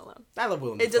Post Malone. I love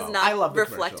Willem It Dafoe. does I not love the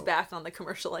reflect commercial. back on the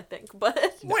commercial, I think.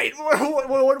 But Wait,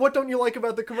 what don't you like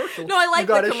about the commercial? no, I You like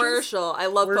got the issues? commercial. I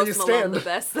love Where do you Post Malone stand? the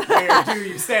best. Where do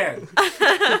you stand?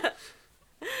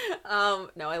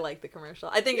 No, I like the commercial.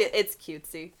 I think it's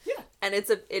cutesy. Yeah. And it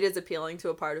is appealing to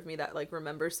a part of me that like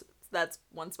remembers that's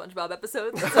one SpongeBob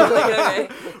episode. So I'm like,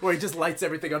 okay. Where he just lights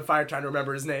everything on fire trying to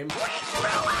remember his name.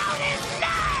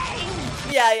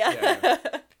 Yeah. Yeah.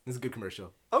 This is a good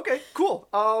commercial. Okay, cool.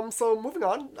 So moving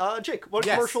on. Jake, what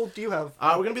Yes. commercial do you have?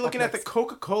 We're gonna be looking at the next?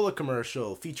 Coca-Cola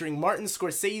commercial featuring Martin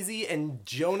Scorsese and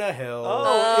Jonah Hill.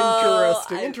 Oh,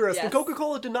 interesting. I- Interesting. yes.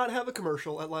 Coca-Cola did not have a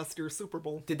commercial at last year's Super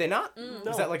Bowl. Did they not?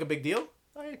 No. Is that like a big deal?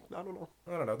 I don't know.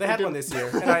 I don't know. They had one this year,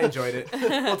 and I enjoyed it.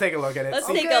 We'll take a look at it. Let's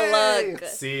See- take Okay. a look.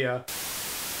 See ya.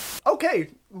 Okay,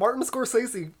 Martin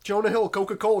Scorsese, Jonah Hill,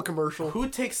 Coca-Cola commercial. Who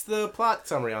takes the plot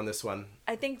summary on this one?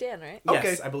 I think Dan, right? Yes,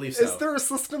 Okay, I believe so. Is there a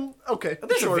system? Okay,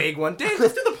 There's sure. a vague one. Dan,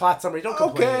 just do the plot summary. Don't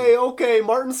complain. Okay.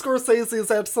 Martin Scorsese is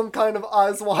at some kind of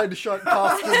Eyes Wide Shut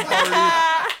costume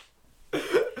party.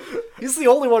 He's the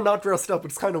only one not dressed up.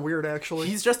 It's kind of weird, actually.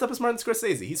 He's dressed up as Martin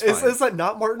Scorsese. He's fine. Is that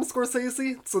not Martin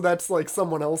Scorsese? So that's like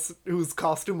someone else whose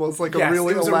costume was like Yes, a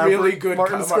really it was a elaborate really good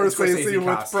Martin Scorsese with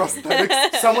costume.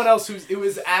 prosthetics. Someone else it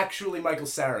was actually Michael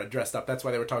Cera dressed up. That's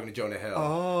why they were talking to Jonah Hill.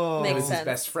 Oh. It Makes was his sense.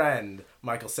 best friend,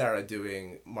 Michael Cera,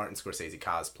 doing Martin Scorsese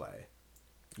cosplay.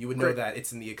 You would know Great. that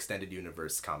it's in the extended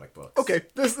universe comic books. Okay,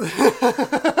 this.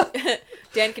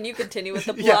 Dan, can you continue with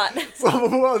the Yeah.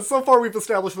 plot? So far we've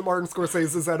established that Martin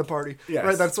Scorsese is at a party. Yes.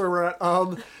 Right, that's where we're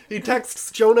at. He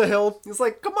texts Jonah Hill. He's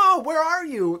like, "Come on, where are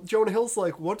you?" Jonah Hill's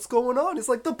like, "What's going on?" He's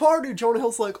like, "The party." Jonah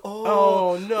Hill's like,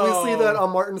 Oh, no. We see that on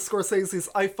Martin Scorsese's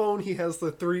iPhone. He has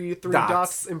the three Dots.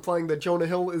 dots implying that Jonah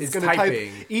Hill is Is going to type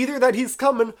typing. either that he's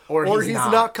coming Or or he's he's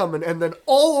not. not coming. And then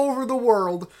all over the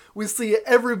world, we see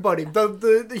everybody,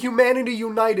 the humanity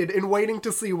united in waiting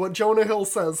to see what Jonah Hill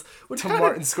says. Which To kinda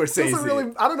Martin Scorsese. doesn't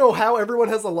really, I don't know how everyone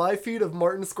has a live feed of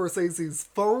Martin Scorsese's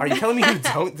phone. Are you telling me you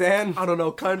don't, Dan? I don't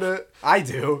know, kind of. I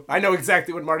do. I know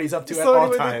exactly what Marty's up to at So all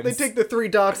anyway, times. they take the three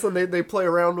dots and they play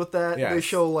around with that. Yes. They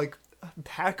show like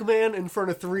Pac-Man in front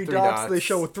of three Three dots. dots. They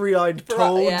show three-eyed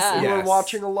toads yeah. who are Yes.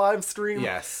 watching a live stream.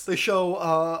 Yes. They show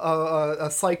a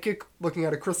psychic looking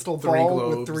at a crystal Three ball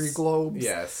globes. with three globes.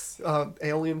 Yes.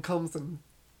 Alien comes and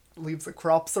leaves a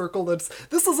crop circle. This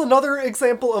is another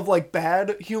example of like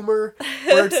bad humor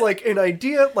where it's like an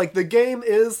idea, like the game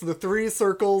is the three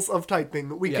circles of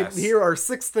typing. Yes. Here are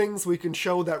 6 things we can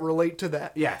show that relate to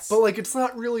that. Yes. But like it's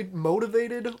not really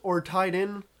motivated or tied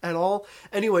in at all.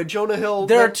 Anyway, Jonah Hill.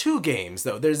 There are then- 2 games,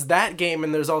 though. There's that game,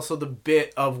 and there's also the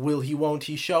bit of will he, won't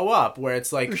he show up, where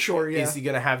it's like, Sure, yeah. is he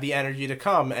going to have the energy to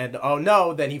come? And oh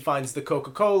no, then he finds the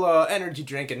Coca-Cola energy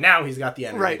drink, and now he's got the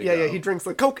energy Right, to yeah, go. yeah. He drinks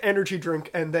a Coke energy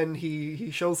drink and then he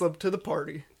shows up to the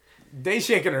party. They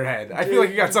shaking her head. I feel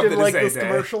like you got something Didn't to like say this there.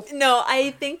 commercial. No,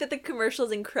 I think that the commercial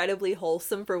is incredibly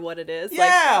wholesome for what it is. Yeah.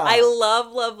 Like, I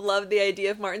love the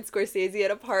idea of Martin Scorsese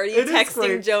at a party It is texting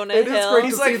great. Jonah It is Hill. great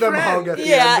He's to see like them friends. hug at the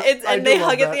Yeah, end. I and do they love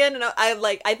hug at that. the end, and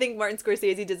I think Martin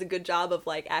Scorsese does a good job of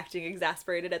like acting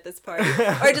exasperated at this party,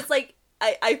 or just like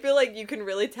I feel like you can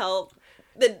really tell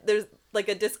that there's like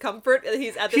a discomfort that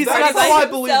he's at this party That's by how I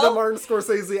believe that himself. Martin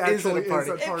Scorsese actually Is at a party.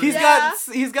 is at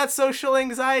party. He's got social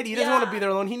anxiety. He doesn't want to Yeah. be there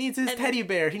alone. He needs his And- teddy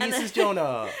bear. He needs and- his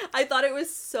Jonah. I thought it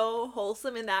was so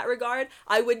wholesome in that regard.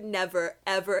 I would never,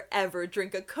 ever, ever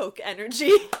drink a Coke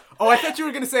Energy. Oh, I thought you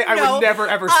were gonna say I No, would never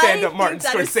ever stand I up Martin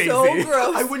think that is Scorsese. so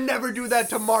gross. I would never do that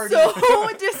to Marty. So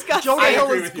disgusting. Jonah I Hill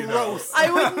agree is with you, though. gross.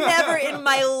 I would never in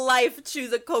my life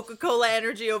choose a Coca-Cola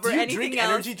Energy over Do you anything drink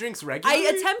else. energy drinks regularly? I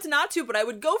attempt not to, but I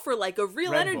would go for like a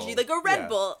real Red energy, Bull. like a Red Yeah.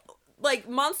 Bull, like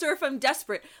Monster if I'm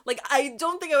desperate. Like I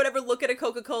don't think I would ever look at a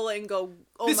Coca-Cola and go,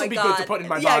 "Oh This'll my be god." good to put in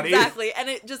my yeah, body. exactly, and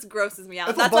it just grosses me out.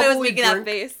 If a That's why I was bubbly making that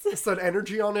drink face. said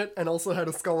energy on it and also had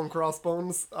a skull and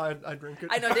crossbones, I'd drink it.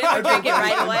 I know, Dan would drink it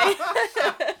right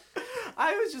away.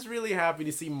 I was just really happy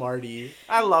to see Marty.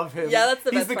 I love him. Yeah, that's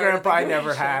the He's best the part of grandpa the I never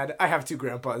commercial. had. I have 2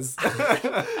 grandpas.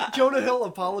 Jonah Hill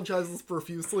apologizes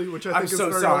profusely, which I I'm think is so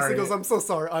very nice. sorry. He goes, "I'm so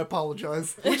sorry. I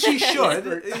apologize." Which he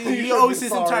should. He should owes be his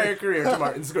sorry. entire career to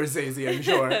Martin Scorsese, I'm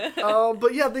sure.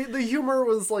 But yeah, the humor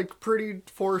was like pretty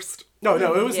forced. No,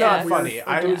 it was Yeah. not Weird. funny. It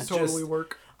I didn't was totally just...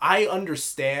 work. I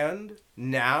understand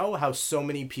now how so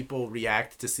many people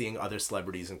react to seeing other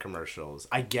celebrities in commercials.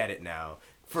 I get it now.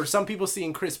 For some people,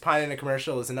 seeing Chris Pine in a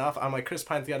commercial is enough. I'm like, Chris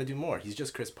Pine's got to do more. He's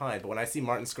just Chris Pine. But when I see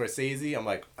Martin Scorsese, I'm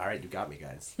like, all right, you got me,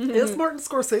 guys. Is Martin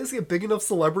Scorsese a big enough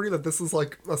celebrity that this is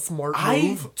like a smart I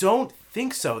move? don't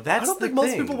think so. That's I don't the think most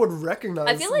thing. people would recognize.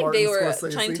 I feel like Martin they were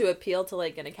Scorsese. trying to appeal to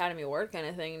like an Academy Award kind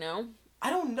of thing, no? I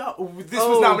don't know. This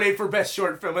was nominated for Best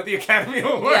Short Film at the Academy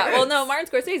Awards. Yeah, well, no, Martin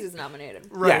Scorsese's nominated.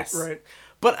 Right, Yes. right.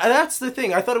 But that's the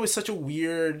thing. I thought it was such a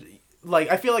weird... Like,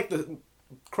 I feel like the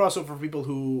crossover for people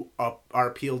who are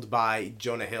appealed by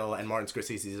Jonah Hill and Martin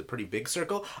Scorsese is a pretty big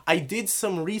circle. I did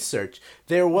some research.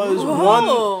 There was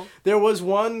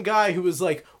one guy who was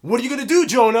like, "What are you gonna do,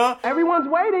 Jonah?" Everyone's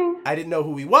waiting. I didn't know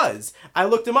who he was. I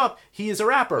looked him up. He is a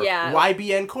rapper. Yeah.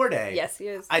 YBN Cordae. Yes, he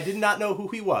is. I did not know who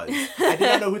he was. I did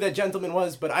not know who that gentleman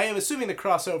was, but I am assuming the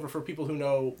crossover for people who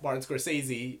know Martin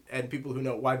Scorsese and people who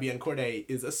know YBN Cordae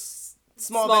is a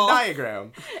small Venn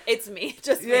diagram. It's me,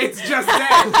 just me. It's just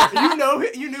that.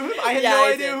 You knew him? I had no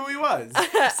I idea did. who he was.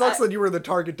 Sucks that you were the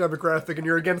target demographic and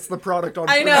you're against the product on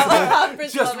I know.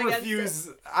 principle. I'm Just loving it. refuse.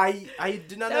 I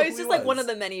did not know No, who he's he just was. like one of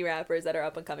the many rappers that are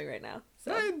up and coming right now.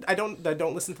 So I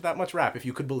don't listen to that much rap, if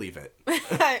you could believe it.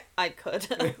 I could.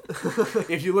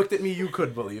 If you looked at me, you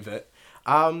could believe it.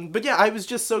 But yeah, I was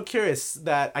just so curious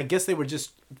that I guess they were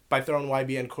just, by throwing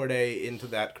YBN Cordae into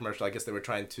that commercial, I guess they were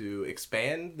trying to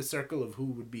expand the circle of who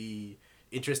would be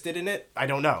interested in it. I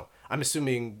don't know. I'm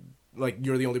assuming, like,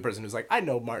 you're the only person who's like, I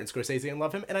know Martin Scorsese and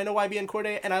love him, and I know YBN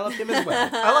Cordae, and I loved him as well.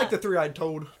 I like the Three-Eyed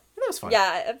Toad. It was fun.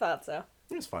 Yeah, I thought so.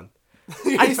 It was fun.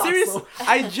 I thought so.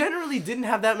 I generally didn't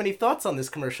have that many thoughts on this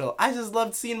commercial. I just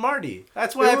loved seeing Marty.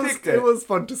 That's why I picked it. It was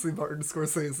fun to see Martin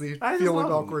Scorsese I just feeling love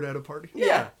him. awkward at a party.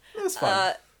 Yeah, it was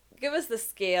fun. Give us the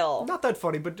scale. Not that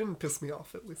funny, but didn't piss me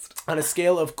off at least. On a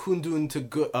scale of Kundun to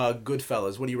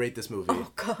Goodfellas, what do you rate this movie?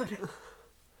 Oh God.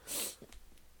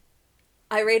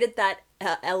 I rated that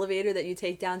elevator that you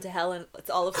take down to hell, and it's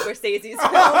all of Scorsese's films.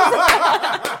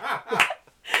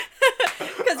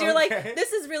 Because you're like,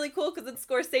 this is really cool because it's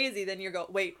Scorsese. Then you go,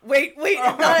 wait,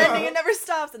 it's not ending. It never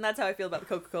stops. And that's how I feel about the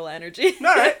Coca-Cola energy.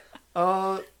 All right.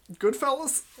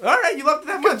 Goodfellas? All right, you loved it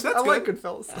that much. That's I good. like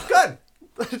Goodfellas. Good.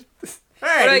 All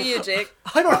right. What about you, Jake?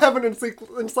 I don't have an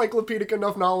encyclopedic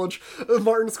enough knowledge of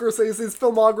Martin Scorsese's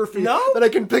filmography No? that I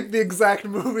can pick the exact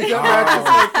movie that matches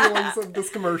my feelings of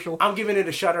this commercial. I'm giving it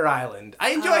a Shutter Island.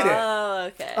 I enjoyed it. Oh,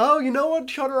 okay. Oh, you know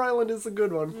what? Shutter Island is a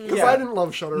good one. Because Yeah. I didn't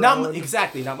love Shutter Not Island.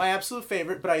 exactly, not my absolute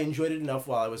favorite, but I enjoyed it enough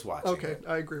while I was watching. Okay, it.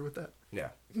 I agree with that. Yeah.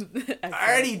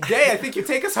 Alrighty, Day. I think you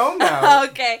take us home now.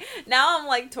 Okay. Now I'm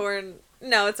like torn.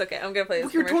 No, it's okay. I'm gonna play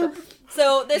this You're commercial. torn.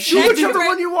 So this Do next whichever commer-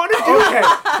 one you want to do. Okay,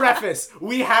 preface.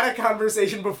 We had a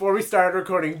conversation before we started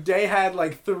recording. Day had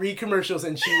like 3 commercials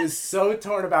and she was so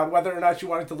torn about whether or not she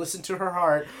wanted to listen to her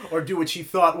heart or do what she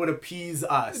thought would appease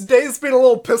us. Dave's been a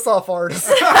little piss-off artist.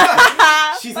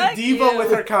 She's Fuck a diva you.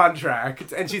 with her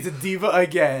contract, and she's a diva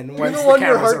again You're once the the one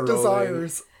your cameras heart are rolling.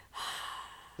 desires.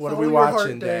 What are Follow we your heart,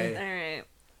 watching, Day. Day?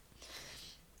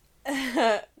 All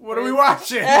right. What are we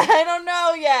watching? I don't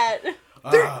know yet.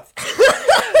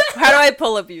 How do I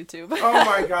pull up YouTube? Oh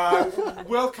my god.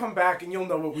 We'll come back and you'll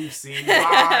know what we've seen.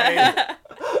 Bye.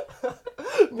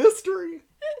 Mystery.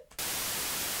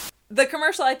 The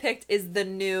commercial I picked is the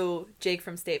new Jake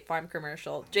from State Farm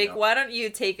commercial. Jake, why don't you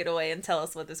take it away and tell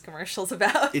us what this commercial's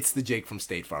about? It's the Jake from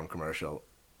State Farm commercial.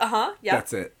 Uh-huh. Yeah.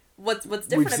 That's it. What's We've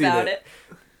different seen about it.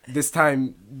 it? This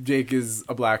time, Jake is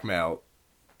a black male.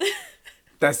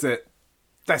 That's it.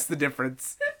 That's the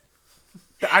difference.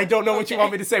 I don't know what you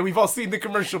want me to say. We've all seen the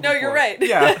commercial No, before. you're right.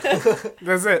 Yeah.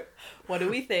 That's it. What do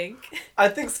we think? I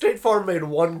think State Farm made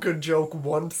one good joke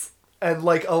once, and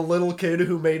like a little kid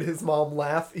who made his mom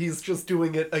laugh, he's just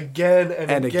doing it again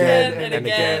and again and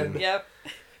again. Yep.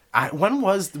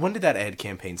 When did that ad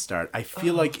campaign start? I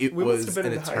feel like it We must was have been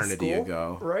an in high eternity school,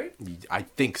 ago. right? I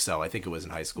think so. I think it was in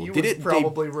high school. You Did would it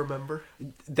probably remember.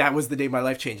 That was the day my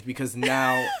life changed because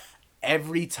now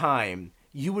every time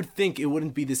you would think it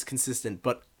wouldn't be this consistent,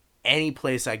 but any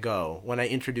place I go, when I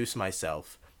introduce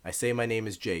myself, I say my name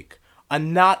is Jake. A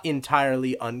not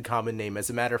entirely uncommon name. As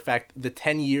a matter of fact, the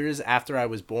 10 years after I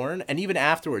was born, and even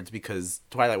afterwards, because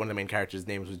Twilight, one of the main characters'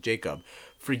 names was Jacob,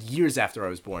 for years after I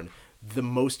was born, the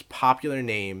most popular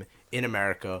name in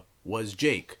America was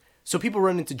Jake. So people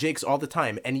run into Jakes all the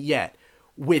time, and yet,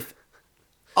 with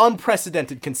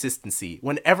unprecedented consistency,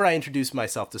 whenever I introduce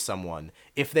myself to someone,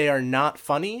 if they are not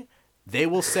funny, they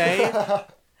will say,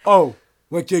 "Oh,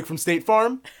 like Jake from State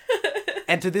Farm?"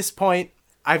 And to this point,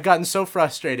 I've gotten so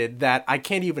frustrated that I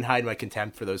can't even hide my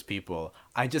contempt for those people.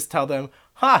 I just tell them,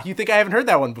 you think I haven't heard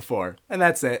that one before? And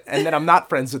that's it. And then I'm not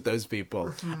friends with those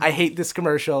people. I hate this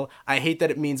commercial. I hate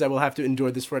that it means I will have to endure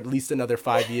this for at least another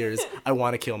 5 years. I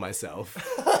want to kill myself.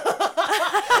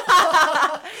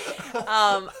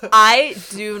 I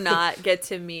do not get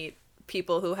to meet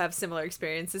people who have similar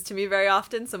experiences to me very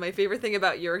often. So my favorite thing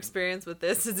about your experience with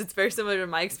this is it's very similar to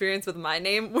my experience with my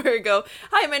name, where I go,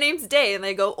 "Hi, my name's Day," and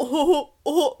they go,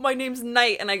 "Oh, my name's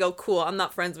Night," and I go, "Cool, I'm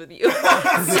not friends with you."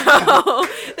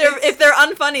 So if they're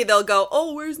unfunny, they'll go,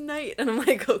 "Oh, where's Night?" And I'm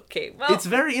like, "Okay, well." It's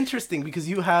very interesting because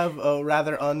you have a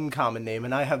rather uncommon name,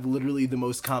 and I have literally the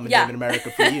most common Yeah. name in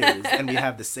America for years, and we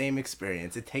have the same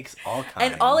experience. It takes all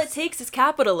kinds. And all it takes is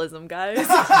capitalism, guys.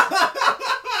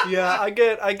 Yeah, I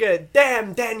get.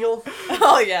 Damn, Daniel.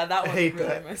 Oh yeah, that one. Hate really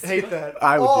that. messed Hate you up. that.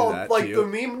 I would do oh, that like to you. the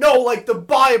meme? No, like the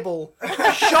Bible.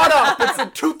 Shut up. It's a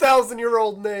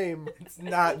 2,000-year-old name. It's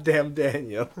not damn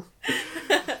Daniel.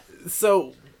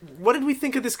 So, what did we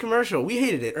think of this commercial? We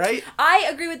hated it, right? I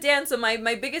agree with Dan. So my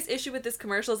biggest issue with this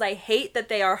commercial is I hate that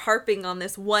they are harping on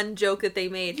this one joke that they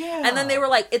made. Yeah. And then they were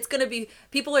like, it's going to be,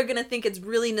 people are going to think it's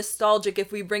really nostalgic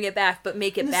if we bring it back, but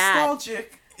make it bad.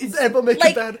 Nostalgic. But make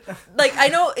Like, it bad. like I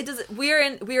know it does. We're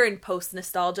in post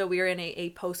nostalgia. We're in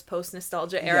a post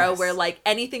nostalgia era Yes. where like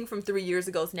anything from 3 years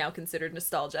ago is now considered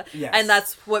nostalgia, Yes. and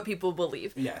that's what people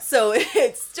believe. Yes. So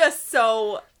it's just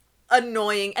so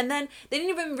annoying. And then they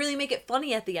didn't even really make it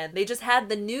funny at the end. They just had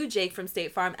the new Jake from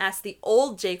State Farm ask the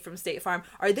old Jake from State Farm,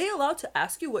 "Are they allowed to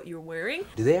ask you what you're wearing?"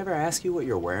 Do they ever ask you what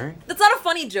you're wearing? That's not a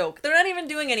funny joke. They're not even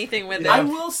doing anything with I it.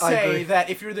 will I say agree. that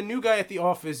if you're the new guy at the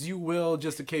office, you will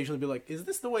just occasionally be like, "Is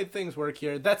this the way things work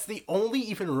here?" That's the only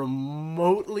even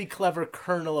remotely clever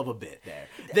kernel of a bit there.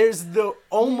 There's the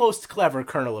almost clever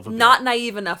kernel of a bit. Not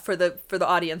naive enough for the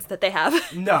audience that they have.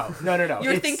 No.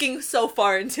 You're It's- thinking so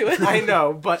far into it. I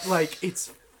know, but like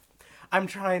I'm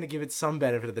trying to give it some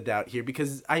benefit of the doubt here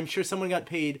because I'm sure someone got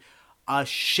paid a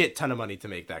shit ton of money to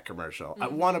make that commercial. I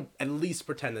want to at least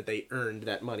pretend that they earned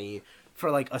that money for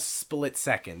like a split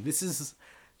second. This is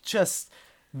just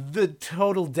the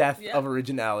total death Yeah. of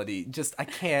originality. Just I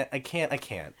can't. I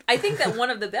think that one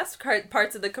of the best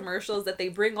parts of the commercial is that they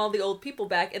bring all the old people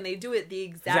back and they do it the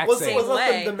exact Exact same same.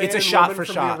 way. the man It's a and shot woman for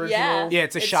from shot. The original? Yeah. Yeah,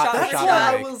 it's a It's shot shot for That's for shot. why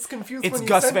I remake. was confused It's when you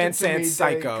Gus sent Van it to me, Sant's Dave,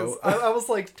 Psycho. 'cause I was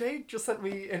like, Dave just sent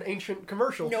me an ancient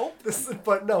commercial. Nope.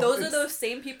 But no. Those are it's- those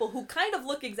same people who kind of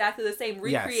look exactly the same,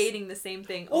 Yes. recreating the same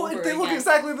thing Well, over they look again.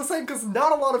 exactly the same because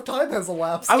not a lot of time has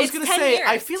elapsed. I was It's gonna 10 say years.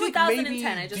 I feel like maybe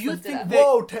 2010, I just do you looked it think up. that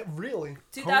Whoa, really?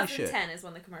 2010 is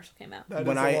when the commercial came out. That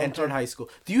when is a I long entered time. high school,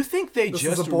 do you think they This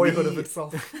just is a boyhood of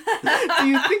itself. Do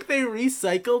you think they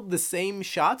recycled the same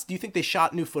shots? Do you think they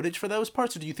shot new footage for those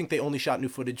parts, or do you think they only shot new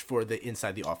footage for the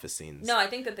inside the office scenes? No, I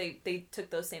think that they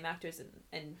took those same actors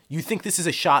and You think this is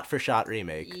a shot-for-shot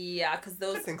remake? yeah, because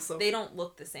those think so. they don't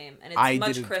look the same, and it's I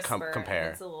much didn't crisper. compare.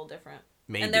 And it's a little different.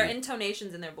 Maybe. And their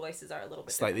intonations and their voices are a little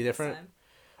bit Slightly different. different?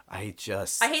 this I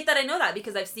just... time. I hate that I know that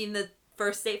because I've seen the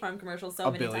first State Farm commercial so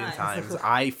a many billion times.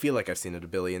 I feel like I've seen it a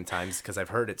billion times because I've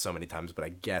heard it so many times, but I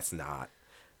guess not.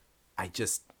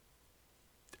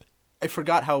 I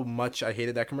forgot how much I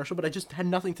hated that commercial, but I just had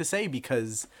nothing to say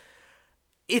because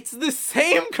it's the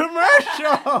same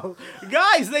commercial.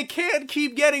 Guys, they can't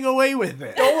keep getting away with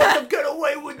it. Don't let them get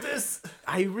away with this.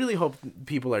 I really hope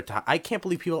people are I can't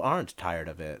believe people aren't tired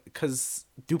of it because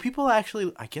do people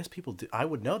actually, I guess people do. I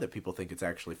would know that people think it's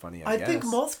actually funny, I guess. think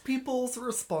most people's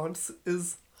response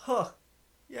is,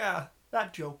 yeah,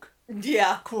 that joke.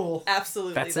 Yeah, Cool.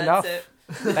 absolutely. That's That's enough. it.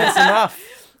 That's enough.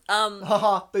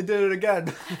 Haha, they did it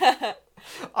again.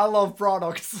 I love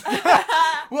products.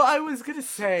 Well, I was going to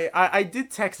say, I did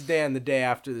text Dan the day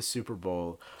after the Super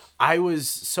Bowl. I was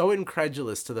so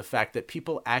incredulous to the fact that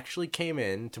people actually came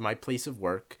in to my place of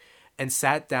work and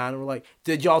sat down and were like,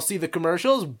 "Did y'all see the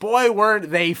commercials? Boy, weren't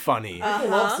they funny." People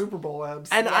love Super Bowl ads.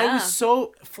 And I Yeah. was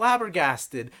so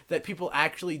flabbergasted that people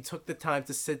actually took the time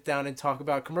to sit down and talk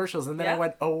about commercials. And then I Yeah.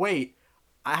 went, oh, wait,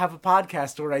 I have a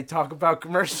podcast where I talk about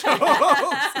commercials.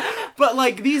 But,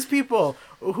 like, these people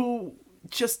who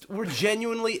just were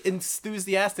genuinely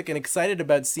enthusiastic and excited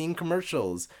about seeing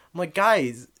commercials. I'm like,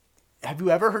 guys, have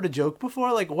you ever heard a joke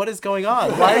before? Like, what is going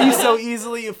on? Why are you so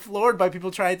easily floored by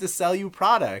people trying to sell you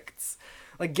products?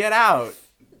 Like, get out.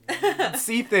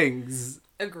 See things.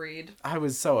 Agreed. I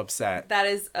was so upset. That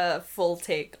is a full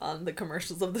take on the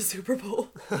commercials of the Super Bowl.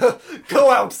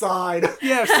 Go outside.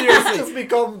 Yeah, seriously. Just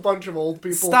become a bunch of old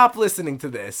people. Stop listening to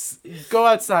this. Go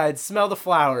outside, smell the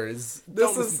flowers. This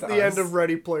Don't is listen to the us. end of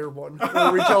Ready Player One,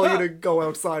 where we tell you to go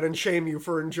outside and shame you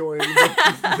for enjoying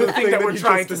the thing that we're you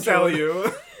trying just to sell enjoyed.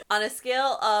 you. On a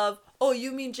scale of, oh,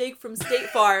 you mean Jake from State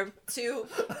Farm, to,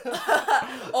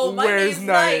 oh, my Where's name's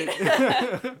Night?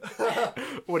 Night.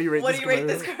 What do you rate What this do you rate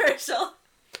this commercial? commercial?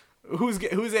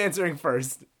 Who's answering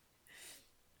first?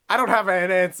 I don't have an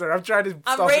answer. I'm trying to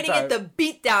I'm stop rating the it time. the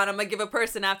beat down I'm gonna give a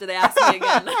person after they ask me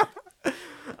again.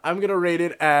 I'm gonna rate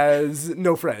it as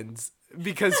no friends.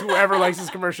 because whoever likes this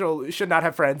commercial should not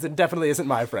have friends and definitely isn't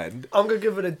my friend. I'm gonna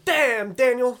give it a damn,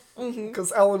 Daniel,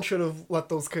 because Ellen should have let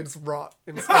those kids rot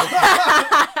instead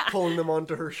of pulling them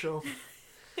onto her show.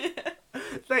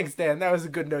 Thanks, Dan. That was a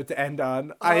good note to end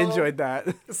on. I enjoyed that.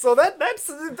 So that's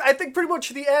I think pretty much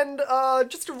the end.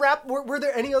 Just to wrap, were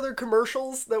there any other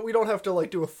commercials that we don't have to like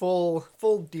do a full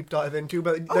deep dive into,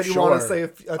 but that you want to say a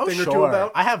thing or two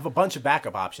about? I have a bunch of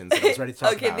backup options that I was ready to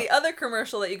talk about. Okay, the other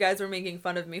commercial that you guys were making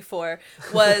fun of me for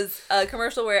was a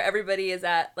commercial where everybody is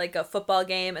at like a football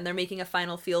game and they're making a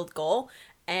final field goal,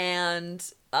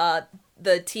 and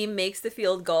the team makes the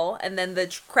field goal, and then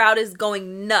the crowd is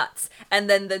going nuts, and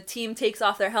then the team takes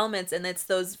off their helmets, and it's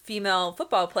those female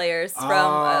football players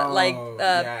from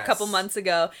a couple months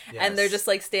ago, and they're just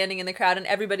like standing in the crowd, and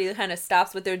everybody kind of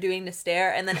stops what they're doing to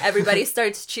stare, and then everybody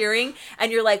starts cheering,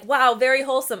 and you're like, wow, very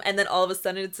wholesome, and then all of a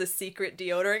sudden it's a secret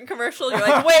deodorant commercial. You're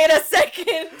like, wait a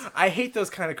second. I hate those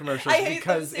kind of commercials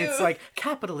because them too. it's like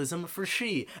capitalism for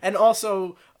she, and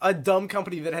also a dumb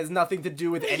company that has nothing to do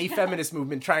with any feminist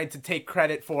movement trying to take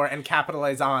credit for and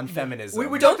capitalize on feminism.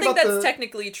 We Don't talked think about that's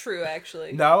technically true,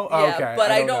 actually. No? Oh, Yeah, okay.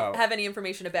 but I don't don't know. have any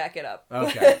information to back it up.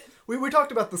 Okay. We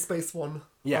talked about the space one.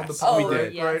 Yes, on the we pod,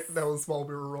 did. Yes. Right, that was while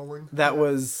we were rolling. That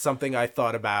was something I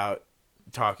thought about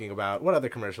talking about. What other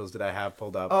commercials did I have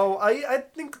pulled up? Oh, I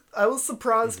think I was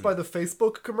surprised by the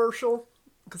Facebook commercial.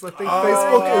 Because I think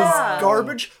Facebook is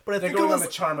garbage, but I They're think it going on was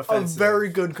the charm a offensive. very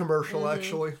good commercial,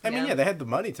 actually. I mean, Yeah. yeah, they had the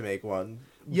money to make one.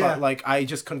 Yeah. But, like, I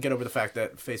just couldn't get over the fact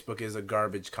that Facebook is a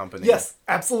garbage company. Yes,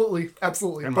 absolutely.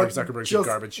 And Mark But Zuckerberg's a just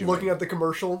garbage human. looking at the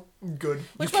commercial, good. You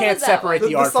Which one can't was that separate one?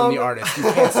 the The art from song- the artist. You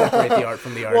can't separate the art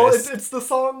from the Well, artist. it's the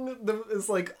song that is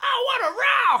like, I want to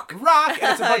rock! rock,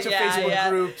 and it's a bunch of Yeah, Facebook yeah.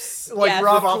 groups. Like Yeah.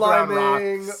 rock Revolve around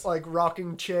climbing, rocks. like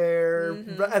rocking chair,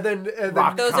 and then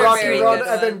Rock Those are Rock very and Run, good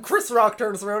and then ones. Chris Rock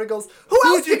turns around and goes, "Who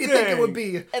else do do you you think it think?" would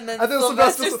be?" And then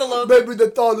Sylvester Sylvester Stallone- maybe they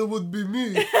thought it would be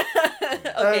me.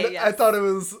 Okay, And yes. I thought it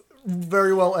was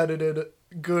very well edited,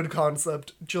 good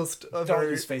concept, just a Don't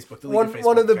very use Facebook. Delete one your Facebook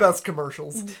one of the account. best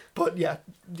commercials. But yeah,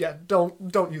 don't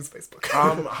use Facebook.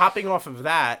 Hopping off of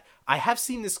that, I have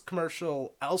seen this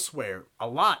commercial elsewhere a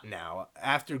lot now.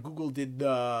 After Google did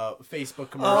the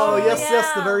Facebook commercial. Oh yes, yeah.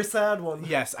 yes, the very sad one.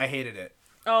 Yes, I hated it.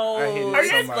 Oh, I hated it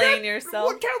so explain much.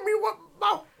 yourself. Tell me what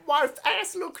my wife's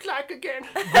ass looks like again.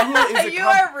 Google is a You com-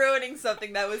 are ruining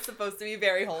something that was supposed to be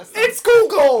very wholesome. It's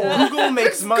Google. Google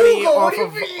makes It's money Google, off what do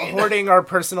of you mean? hoarding our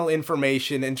personal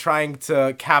information and trying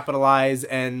to capitalize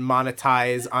and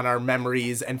monetize on our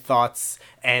memories and thoughts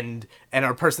and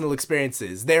our personal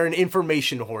experiences. They're an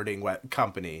information hoarding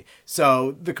company.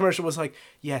 So the commercial was like,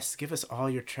 yes, give us all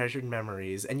your treasured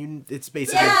memories. And it's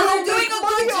basically... Yeah, they're They'll doing make a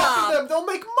money good off of job. them. They'll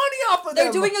make money off of They're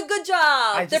them. doing a good I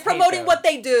job. just They're hate promoting them. what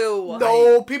they do.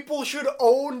 No, people should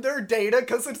own their data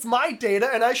because it's my data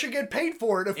and I should get paid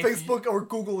for it if Facebook or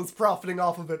Google is profiting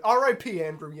off of it. R.I.P.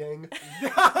 Andrew Yang.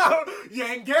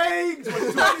 Yang Gang!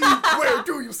 Where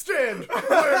do you stand?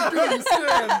 Where do you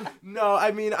stand? No,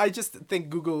 I mean, I just think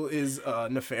Google is a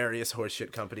nefarious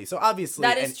horseshit company. So obviously...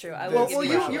 That is and- true. I will Well, give well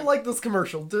you that you one. like this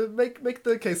commercial. To make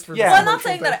the case for Yeah. this Well, I'm not commercial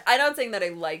saying thing. that I'm not saying that I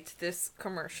liked this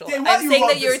commercial. Dan, why I'm do you saying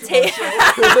love that you're this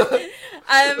taking.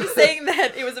 I'm saying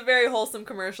that it was a very wholesome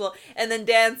commercial, and then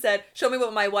Dan said, "Show me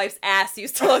what my wife's ass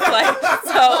used to look like."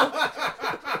 So,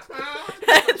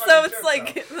 so it's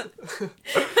like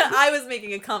I was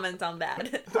making a comment on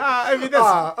that. I mean,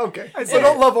 that's Okay. So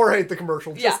don't love or hate the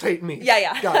commercial. Just Yeah. hate me. Yeah,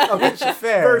 yeah. Got it. Okay.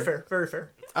 fair. Very fair. Very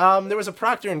fair. There was a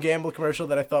Procter & Gamble commercial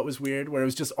that I thought was weird, where it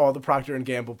was just all the Procter &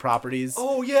 Gamble properties.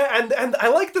 Oh yeah, and I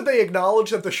like that they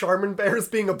acknowledge that the Charmin bears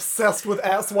being obsessed with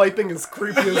ass wiping is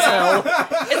creepy as hell. Isn't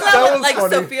that, That what, was like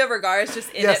funny. Sofia Vergara is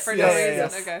just in Yes, it for yes, no reason?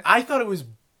 yes. Okay. I thought it was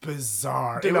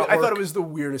bizarre. Did not I thought work. it was the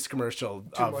weirdest commercial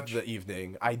of much. the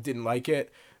evening. I didn't like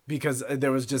it because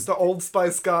there was just... The Old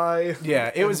Spice guy. yeah,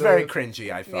 it and was the- very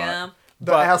cringy, I thought. Yeah.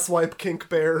 The But- ass wipe kink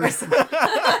bears.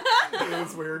 It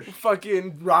was weird.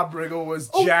 Fucking Rob Riggle was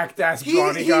jacked ass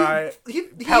brawny He guy.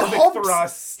 Pelvic humps,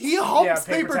 thrusts. he humps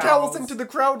Yeah, paper towels into the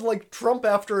crowd like Trump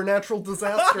after a natural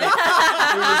disaster. It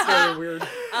was very weird.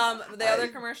 The other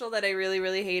commercial that I really,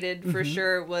 really hated for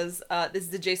sure was this is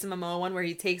the Jason Momoa one where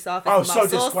he takes off his Oh, muscles.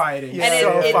 so disquieting. Yeah. And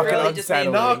So it fucking really just made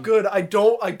unsettling. Not good. I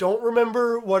don't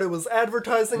remember what it was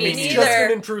advertising. Me it's just neither.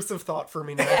 an intrusive thought for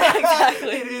me now.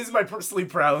 It is my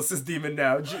sleep paralysis demon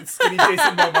now. Skinny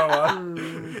Jason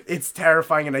Momoa. It's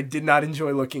terrifying, and I did not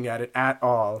enjoy looking at it at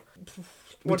all.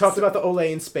 We talked about the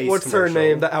Olay in space. What's her commercial.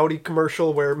 name? The Audi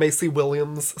commercial where Macy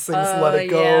Williams sings "Let It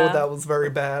Go." yeah. That was very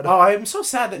bad. Oh, I'm so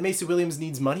sad that Macy Williams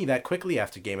needs money that quickly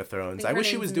after Game of Thrones. I Her wish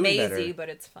she name's was doing Maisie, better. but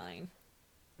it's fine.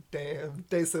 Damn,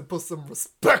 they said put some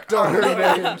respect on her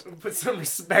name. Put some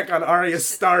respect on Arya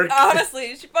Stark.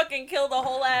 Honestly, she fucking killed a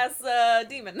whole ass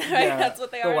demon, right? Yeah, That's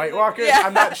what they are. The White Walkers? Yeah.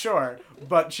 I'm not sure.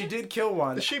 But she did kill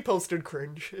one. She posted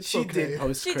cringe. It's She okay. did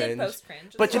post She cringe. did post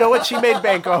cringe. But you know what? She made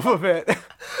bank off of it.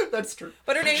 That's true.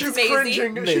 But her name's She's Maisie.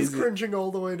 cringing. She's Maisie. cringing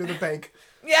all the way to the bank.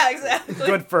 Yeah, exactly.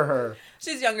 Good for her.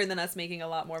 She's younger than us, making a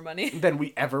lot more money. Than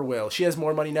we ever will. She has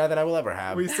more money now than I will ever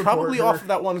have. We support Probably her. off of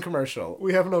that one commercial.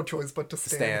 We have no choice but to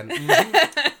stand. Stan.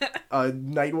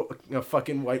 A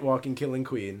fucking White Walking killing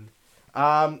queen.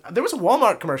 There was a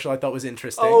Walmart commercial I thought was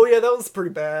interesting. Oh yeah, that was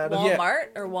pretty bad. Walmart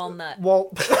or Walnut? Well,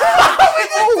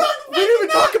 oh, we didn't even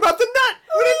talk about the nut.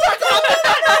 We didn't talk about the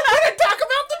nut. We didn't talk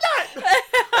about the nut.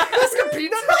 Mr.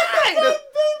 Peanut died.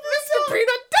 Mr.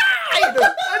 Peanut died,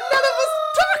 and none of us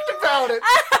talked about it.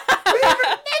 We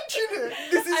even mentioned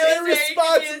it. This is I was very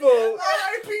irresponsible.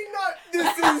 R.I.P. Nut.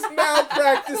 This is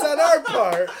malpractice on our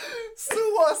part.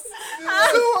 Sue us.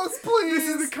 Sue us, please. This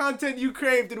is the content you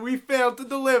craved and we failed to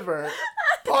deliver.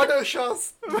 Punish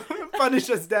us. Punish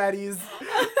us, daddies.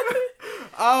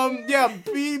 Yeah,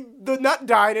 the nut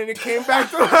died and it came back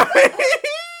to life.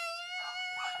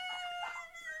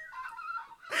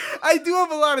 I do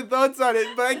have a lot of thoughts on it,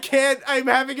 but I can't. I'm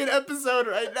having an episode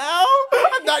right now.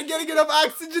 I'm not getting enough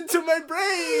oxygen to my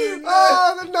brain.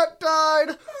 Ah, the nut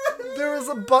died. There was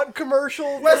a butt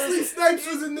commercial. Wesley Snipes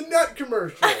was in the nut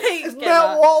commercial. Is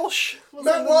Matt Walsh? Was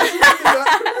Matt in Walsh was in the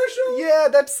nut commercial? Yeah,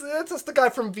 that's just the guy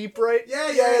from Veep, right?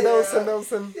 Yeah, That was him. That was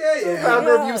him. Yeah.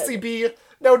 Founder of UCB.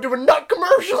 Now doing nut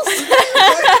commercials.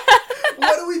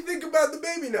 What do we think about the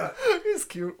baby nut? He's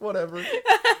cute. Whatever.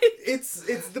 It's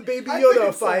the baby I think Yoda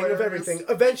it's flying of hilarious. everything.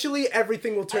 Eventually,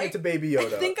 everything will turn into baby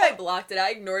Yoda. I think I blocked it.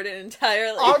 I ignored it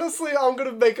entirely. Honestly, I'm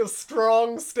gonna make a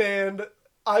strong stand.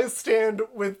 I stand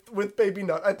with Baby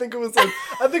Nut. I think it was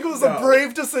a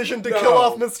brave decision to kill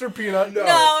off Mr. Peanut. No,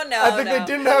 I think no. they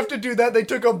didn't have to do that. They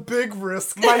took a big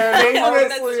risk. My That's true.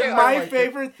 favorite, I my like it.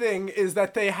 favorite thing is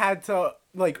that they had to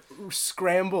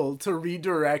scramble to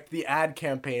redirect the ad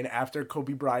campaign after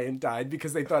Kobe Bryant died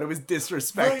because they thought it was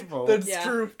disrespectful. That's Yeah.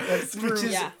 true. That's true. which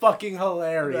is Yeah. fucking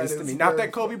hilarious That to is me. Not very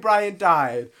that Kobe Bryant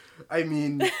died. I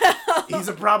mean, he's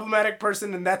a problematic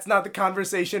person, and that's not the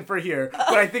conversation for here.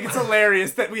 But I think it's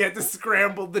hilarious that we had to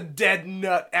scramble the dead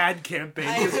nut ad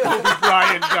campaign because Kobe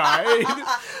Bryant died.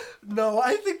 No,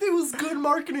 I think it was good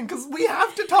marketing because we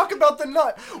have to talk about the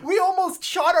nut. We almost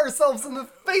shot ourselves in the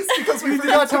face because we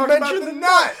forgot to talk about mention the the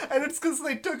nut. nut. And it's because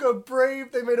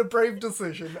they made a brave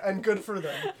decision, and good for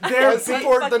them. They're I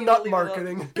support the fucking nut unbelievable.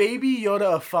 marketing. Baby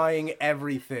Yoda-ifying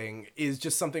everything is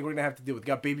just something we're gonna have to deal with. We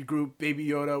got Baby Groot, Baby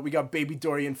Yoda, we got Baby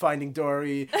Dory and Finding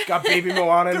Dory, got Baby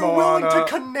Moana and They're willing Moana.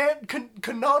 to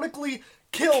canonically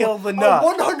kill the nut.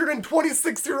 a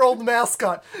 126-year-old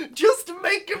mascot just to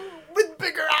make him with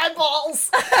bigger eyeballs.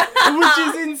 Which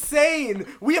is insane.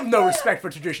 We have no respect for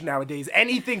tradition nowadays.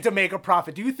 Anything to make a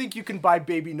profit. Do you think you can buy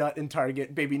Baby Nut in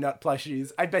Target, Baby Nut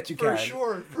plushies? I bet you can. For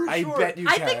sure. I bet you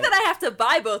I can. think that I have to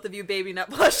buy both of you Baby Nut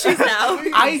plushies now.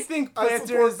 I think I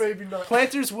support Baby Nut.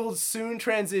 Planters will soon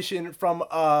transition from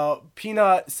a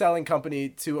peanut selling company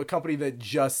to a company that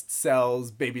just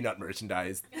sells Baby Nut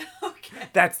merchandise. Okay.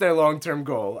 That's their long-term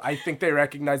goal. I think they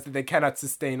recognize that they cannot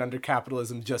sustain under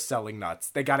capitalism just selling nuts.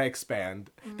 They gotta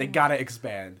expand. They gotta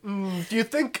expand. Do you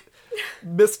think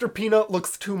Mr. Peanut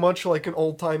looks too much like an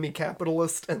old-timey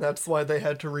capitalist, and that's why they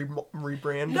had to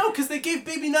rebrand? No, because they gave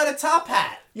Baby Nut a top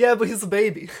hat. Yeah, but he's a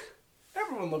baby.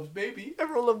 Everyone loves Baby.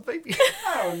 Everyone loves Baby.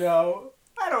 I don't know.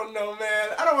 Man.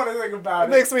 I don't want to think about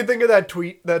It makes me think of that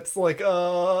tweet that's like,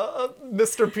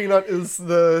 Mr. Peanut is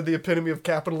the epitome of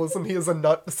capitalism. He is a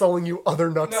nut selling you other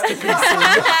nuts to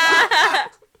consume.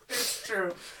 It's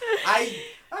true.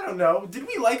 I don't know. Did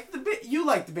we like you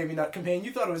liked the Baby Nut campaign?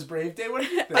 You thought it was Brave Day. What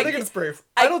did you think? I think it's brave.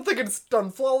 I don't think it's done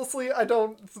flawlessly. I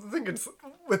don't think it's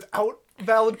without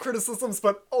valid criticisms,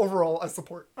 but overall, I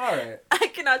support. All right. I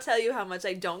cannot tell you how much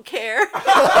I don't care.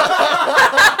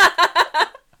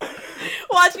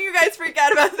 Watching you guys freak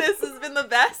out about this has been the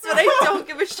best, but I don't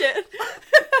give a shit.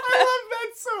 I love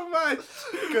that so much.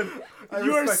 Good. I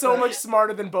You are respect so that. much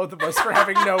smarter than both of us for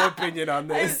having no opinion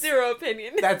on I have this. zero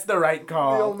opinion. That's the right The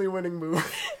call. only winning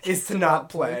move. Is to not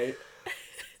play.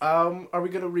 Are we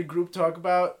gonna regroup? Talk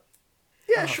about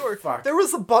Yeah, sure. fuck. There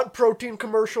was a butt protein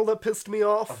commercial that pissed me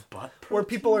off. butt where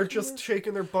people are just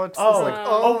shaking their butts. It's Oh,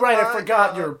 like, right. I my forgot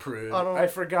God. you're a prude. I don't- I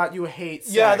forgot you hate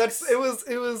sex. Yeah, it was.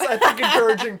 I think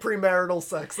encouraging premarital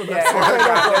sex. And Yeah, that's why I don't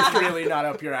like that's really not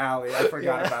up your alley. I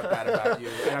forgot about that about you.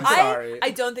 And I'm sorry. I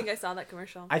don't think I saw that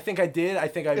commercial. I think I did. I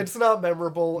think I. It's not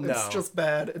memorable. No. It's just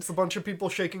bad. It's a bunch of people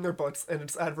shaking their butts, and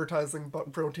it's advertising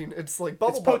butt protein. It's like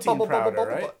bubble It's butt, protein bubble powder, bubble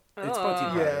right? butt. It's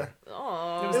protein Yeah. powder.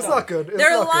 Oh. It's not good. It's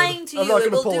They're not lying good. to I'm you. not It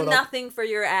gonna will pull do it up. nothing for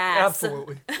your ass.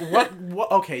 Absolutely. What?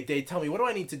 Okay, Dave, tell me, what do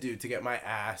I need to do to get my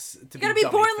ass to You gotta be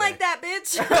dummy born thick? like that,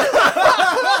 bitch.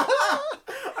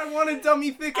 I want a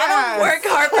dummy thick I ass. don't work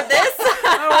hard for this.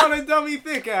 I want a dummy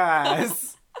thick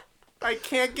ass. I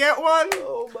can't get one.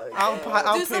 Oh my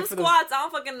I'll Do pay some for squats. I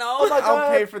don't fucking know. my I'll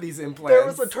God. pay for these implants. There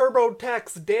was a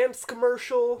TurboTax dance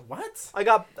commercial. What? I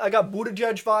got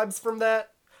Buttigieg vibes from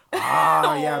that.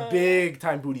 Ah, yeah, big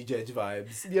time booty judge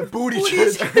vibes. Yeah,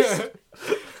 Buttigieg.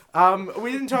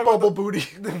 We didn't talk Bubble about booty.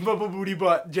 the bubble booty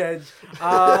butt judge.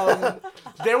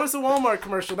 There was a Walmart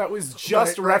commercial that was just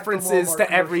Right, the references Walmart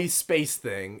to every commercial. space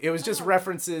thing. It was just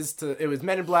references to. It was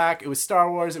Men in Black. It was Star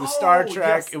Wars. It was Star Oh,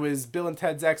 Trek. yes. It was Bill and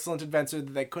Ted's Excellent Adventure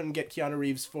that they couldn't get Keanu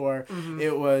Reeves for.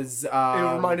 It was. It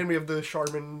reminded me of the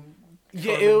Charmin.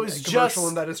 Yeah, Charmin it was commercial, just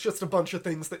and that it's just a bunch of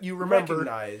things that you remember.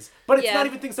 recognize. But it's Yeah. not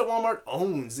even things that Walmart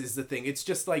owns is the thing. It's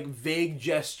just like vague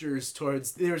gestures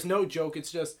towards there's no joke,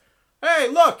 it's just, hey,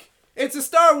 look, it's a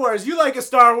Star Wars. You like a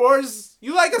Star Wars.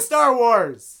 You like a Star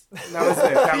Wars. And that was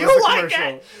it. That You was the like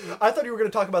commercial. it? I thought you were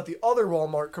going to talk about the other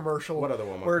Walmart commercial. What other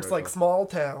Walmart Where it's like commercial? small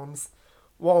towns.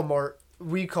 Walmart,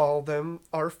 we call them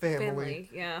our family. Family,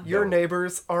 yeah. Your No.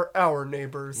 neighbors are our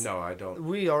neighbors. No, I don't.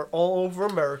 We are all over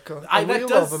America. I- And we that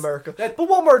love does- America. that- But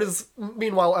Walmart is,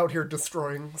 meanwhile, out here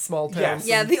destroying small towns. Yes.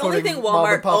 Yeah, and the only putting thing mom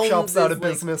and Walmart pop owns shops out is, of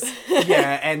like- business.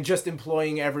 Yeah, and just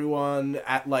employing everyone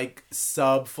at like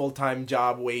sub full-time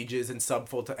job wages and sub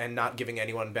full and not giving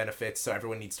anyone benefits, so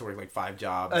everyone needs to work like 5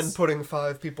 jobs. And putting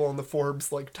 5 people on the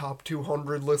Forbes like top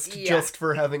 200 list Yeah. just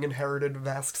for having inherited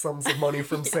vast sums of money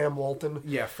from Sam Walton.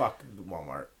 yeah, fuck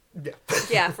Walmart. Yeah,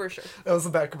 Yeah, for sure. that was a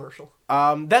bad commercial.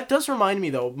 That does remind me,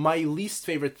 though, my least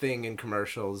favorite thing in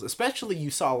commercials, especially you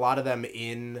saw a lot of them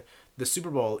in the Super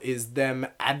Bowl, is them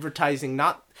advertising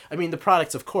the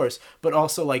products, of course, but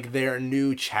also, like, their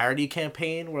new charity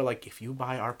campaign where, like, if you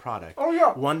buy our product, Oh,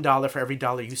 yeah. $1 for every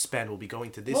dollar you spend will be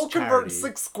going to this We'll charity. convert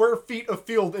 6 square feet of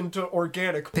field into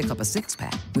organic. Pick up a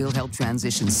 6-pack. We'll help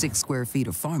transition 6 square feet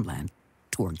of farmland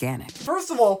to organic. First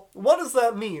of all, what does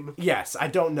that mean? Yes, I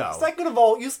don't know. Second of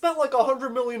all, you spent like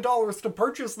 $100 million to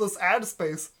purchase this ad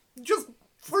space. Just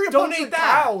free a bunch Donate of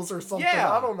that. cows or something.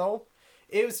 Yeah. I don't know.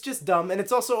 It was just dumb, and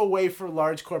it's also a way for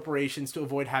large corporations to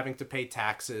avoid having to pay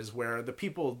taxes, where the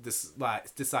people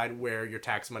decide where your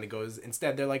tax money goes.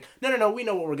 Instead, they're like, no, we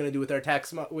know what we're gonna do with our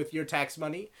with your tax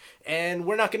money, and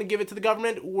we're not gonna give it to the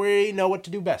government. We know what to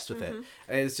do best with it.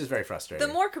 And it's just very frustrating.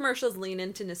 The more commercials lean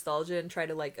into nostalgia and try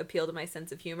to like appeal to my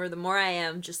sense of humor, the more I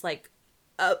am just like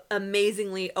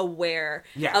amazingly aware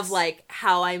Yes. of like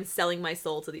how I'm selling my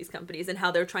soul to these companies and how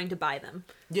they're trying to buy them.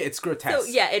 Yeah, it's grotesque.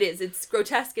 So yeah, it is. It's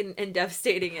grotesque and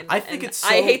devastating, and I think and it's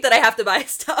I so- hate that I have to buy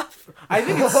stuff. I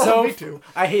think it's so. Me too.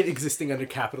 I hate existing under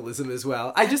capitalism as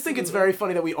well. I just think it's very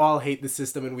funny that we all hate the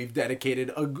system, and we've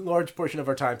dedicated a large portion of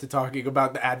our time to talking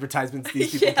about the advertisements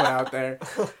these people put out there.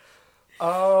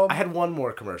 I had one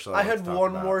more commercial. I wanted had to talk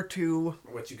one about. more too.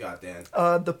 What you got, Dan?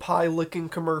 The pie licking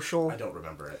commercial. I don't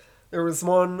remember it. There was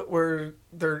one where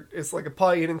there is like a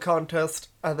pie eating contest,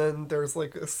 and then there's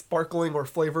like a sparkling or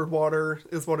flavored water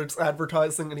is what it's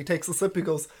advertising, and he takes a sip, he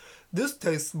goes, "This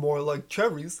tastes more like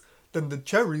cherries than the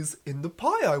cherries in the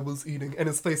pie I was eating," and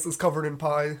his face is covered in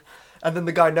pie. And then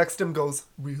the guy next to him goes,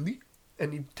 "Really?"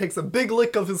 And he takes a big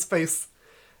lick of his face,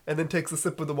 and then takes a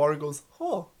sip of the water and goes,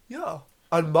 "Oh, yeah.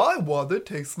 And my water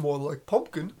tastes more like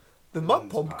pumpkin than my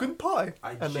pumpkin pie."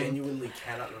 I And then- genuinely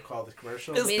cannot recall the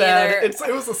commercial. It's Me bad. neither.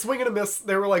 It was a swing and a miss.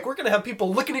 They were like, we're going to have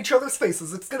people licking each other's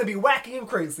faces. It's going to be wacky and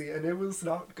crazy. And it was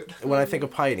not good. When I think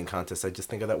of pie eating contest, I just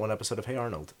think of that one episode of Hey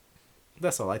Arnold.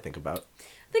 That's all I think about.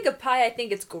 Think of pie, I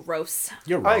think it's gross.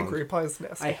 You're wrong. I agree. Pie is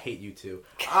nasty. I hate you too.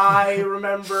 I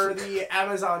remember the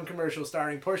Amazon commercial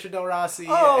starring Portia Del Rossi.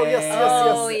 Oh, and, yes, yes,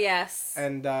 Oh yes.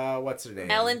 And what's her name?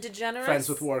 Ellen DeGeneres. Friends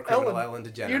with War criminal Ellen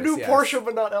DeGeneres. You knew yes. Portia,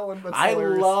 but not Ellen. That's I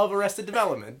hilarious. love Arrested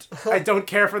Development. I don't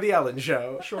care for the Ellen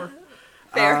show. Sure.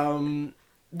 Fair.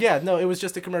 Yeah, no, it was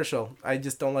just a commercial. I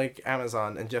just don't like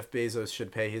Amazon, and Jeff Bezos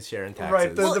should pay his share in taxes.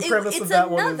 Right. The, Well, the premise it's of that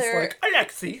one is another- like,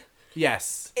 Alexi,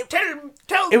 Yes.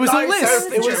 tell It was a thyself list.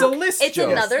 the It was a joke." list It's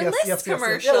joke. another Yes, list yes, yes, yes.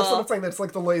 commercial. Yeah, that's what I'm saying. That's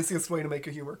like the laziest way to make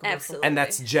a humor commercial. Absolutely. And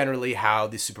that's generally how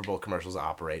the Super Bowl commercials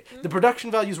operate. The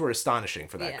production values were astonishing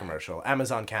for that Yeah. commercial.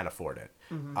 Amazon can't afford it.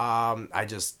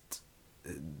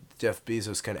 Jeff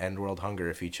Bezos can end world hunger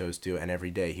if he chose to, and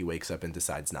every day he wakes up and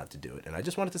decides not to do it. And I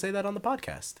just wanted to say that on the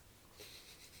podcast.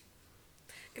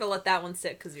 Gonna let that one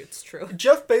sit because it's true.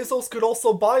 Jeff Bezos could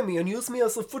also buy me and use me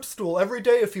as a footstool every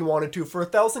day if he wanted to for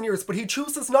 1,000 years, but he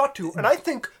chooses not to. And I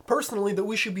think, personally, that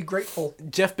we should be grateful.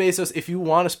 Jeff Bezos, if you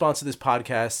want to sponsor this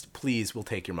podcast, please, we'll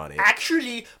take your money.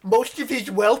 Actually, most of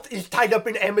his wealth is tied up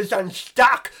in Amazon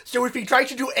stock, so if he tried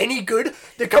to do any good,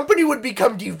 the company would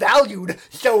become devalued.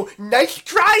 So, nice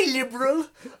try, liberal.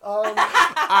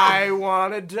 I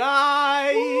wanna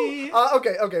die.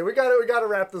 Okay, we gotta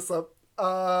wrap this up.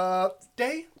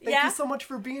 Day, thank Yeah? you so much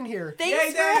for being here.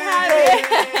 Thanks for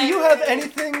having. Do you have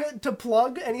anything to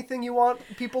plug? Anything you want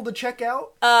people to check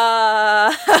out?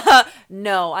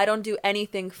 No, I don't do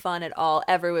anything fun at all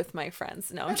ever with my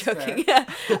friends. No, I'm joking.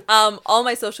 All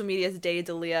my social media is Day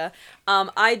Dalia.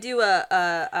 I do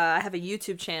I have a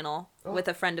YouTube channel with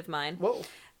a friend of mine. Whoa.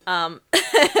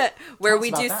 Where us we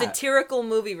do about that. satirical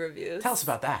movie reviews. Tell us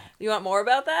about that. You want more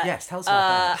about that? Yes, tell us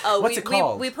about that. What's it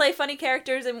called? We play funny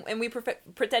characters and we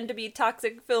pretend to be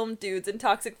toxic film dudes and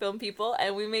toxic film people,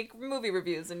 and we make movie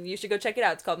reviews, and you should go check it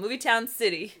out. It's called Movie Town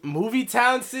City. Movie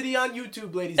Town City on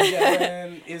YouTube, ladies and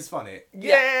gentlemen, is funny.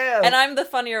 Yeah. And I'm the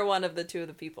funnier one of the two of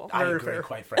the people. I Very agree, fair.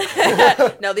 quite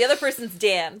frankly. No, the other person's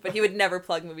Dan, but he would never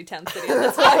plug Movie Town City on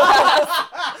this podcast.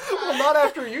 Well, not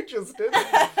after you just did.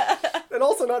 And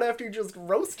also not after you just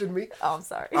roasted me. Oh, I'm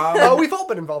sorry. We've all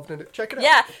been involved in it. Check it out.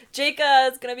 Yeah, Jake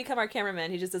is going to become our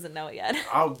cameraman. He just doesn't know it yet.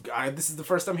 This is the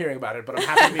first I'm hearing about it, but I'm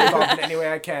happy to be involved in any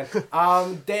way I can.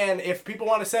 Dan, if people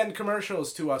want to send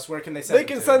commercials to us, where can they send them?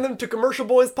 They can send them to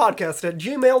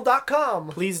commercialboyspodcast@gmail.com.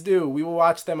 Please do. We will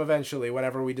watch them eventually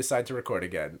whenever we decide to record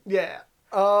again. Yeah.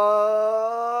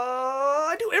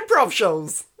 I do improv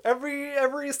shows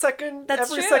every second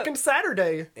That's true. second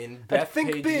Saturday In at Think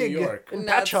Bethpage, Big New York. in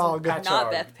No, it's Patchogue.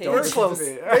 not Bethpage. Don't We're listen close.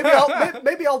 to me.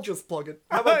 Maybe I'll just plug it.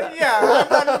 How about that? Yeah, I'm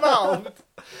not involved.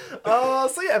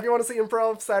 So yeah, if you want to see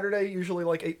improv Saturday, usually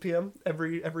like 8 p.m.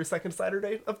 every second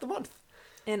Saturday of the month.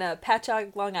 In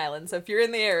Patchogue, Long Island. So if you're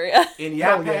in the area. In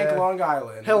Hell Yaphank, yeah. Long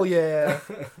Island. Hell yeah.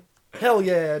 Hell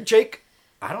yeah. Jake.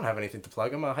 I don't have anything to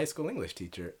plug. I'm a high school English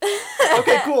teacher.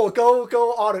 Okay, cool. Go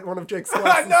audit one of Jake's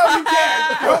classes. No, you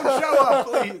can't. Don't show up,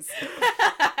 please.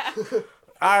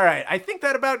 All right. I think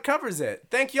that about covers it.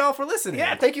 Thank you all for listening.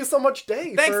 Yeah, thank you so much,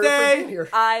 Dave. Thanks, for Dave. being here.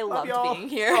 I Love loved y'all. being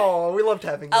here. Oh, we loved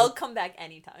having you. I'll come back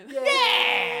anytime.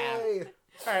 Yay.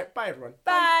 All right. Bye, everyone.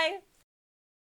 Bye.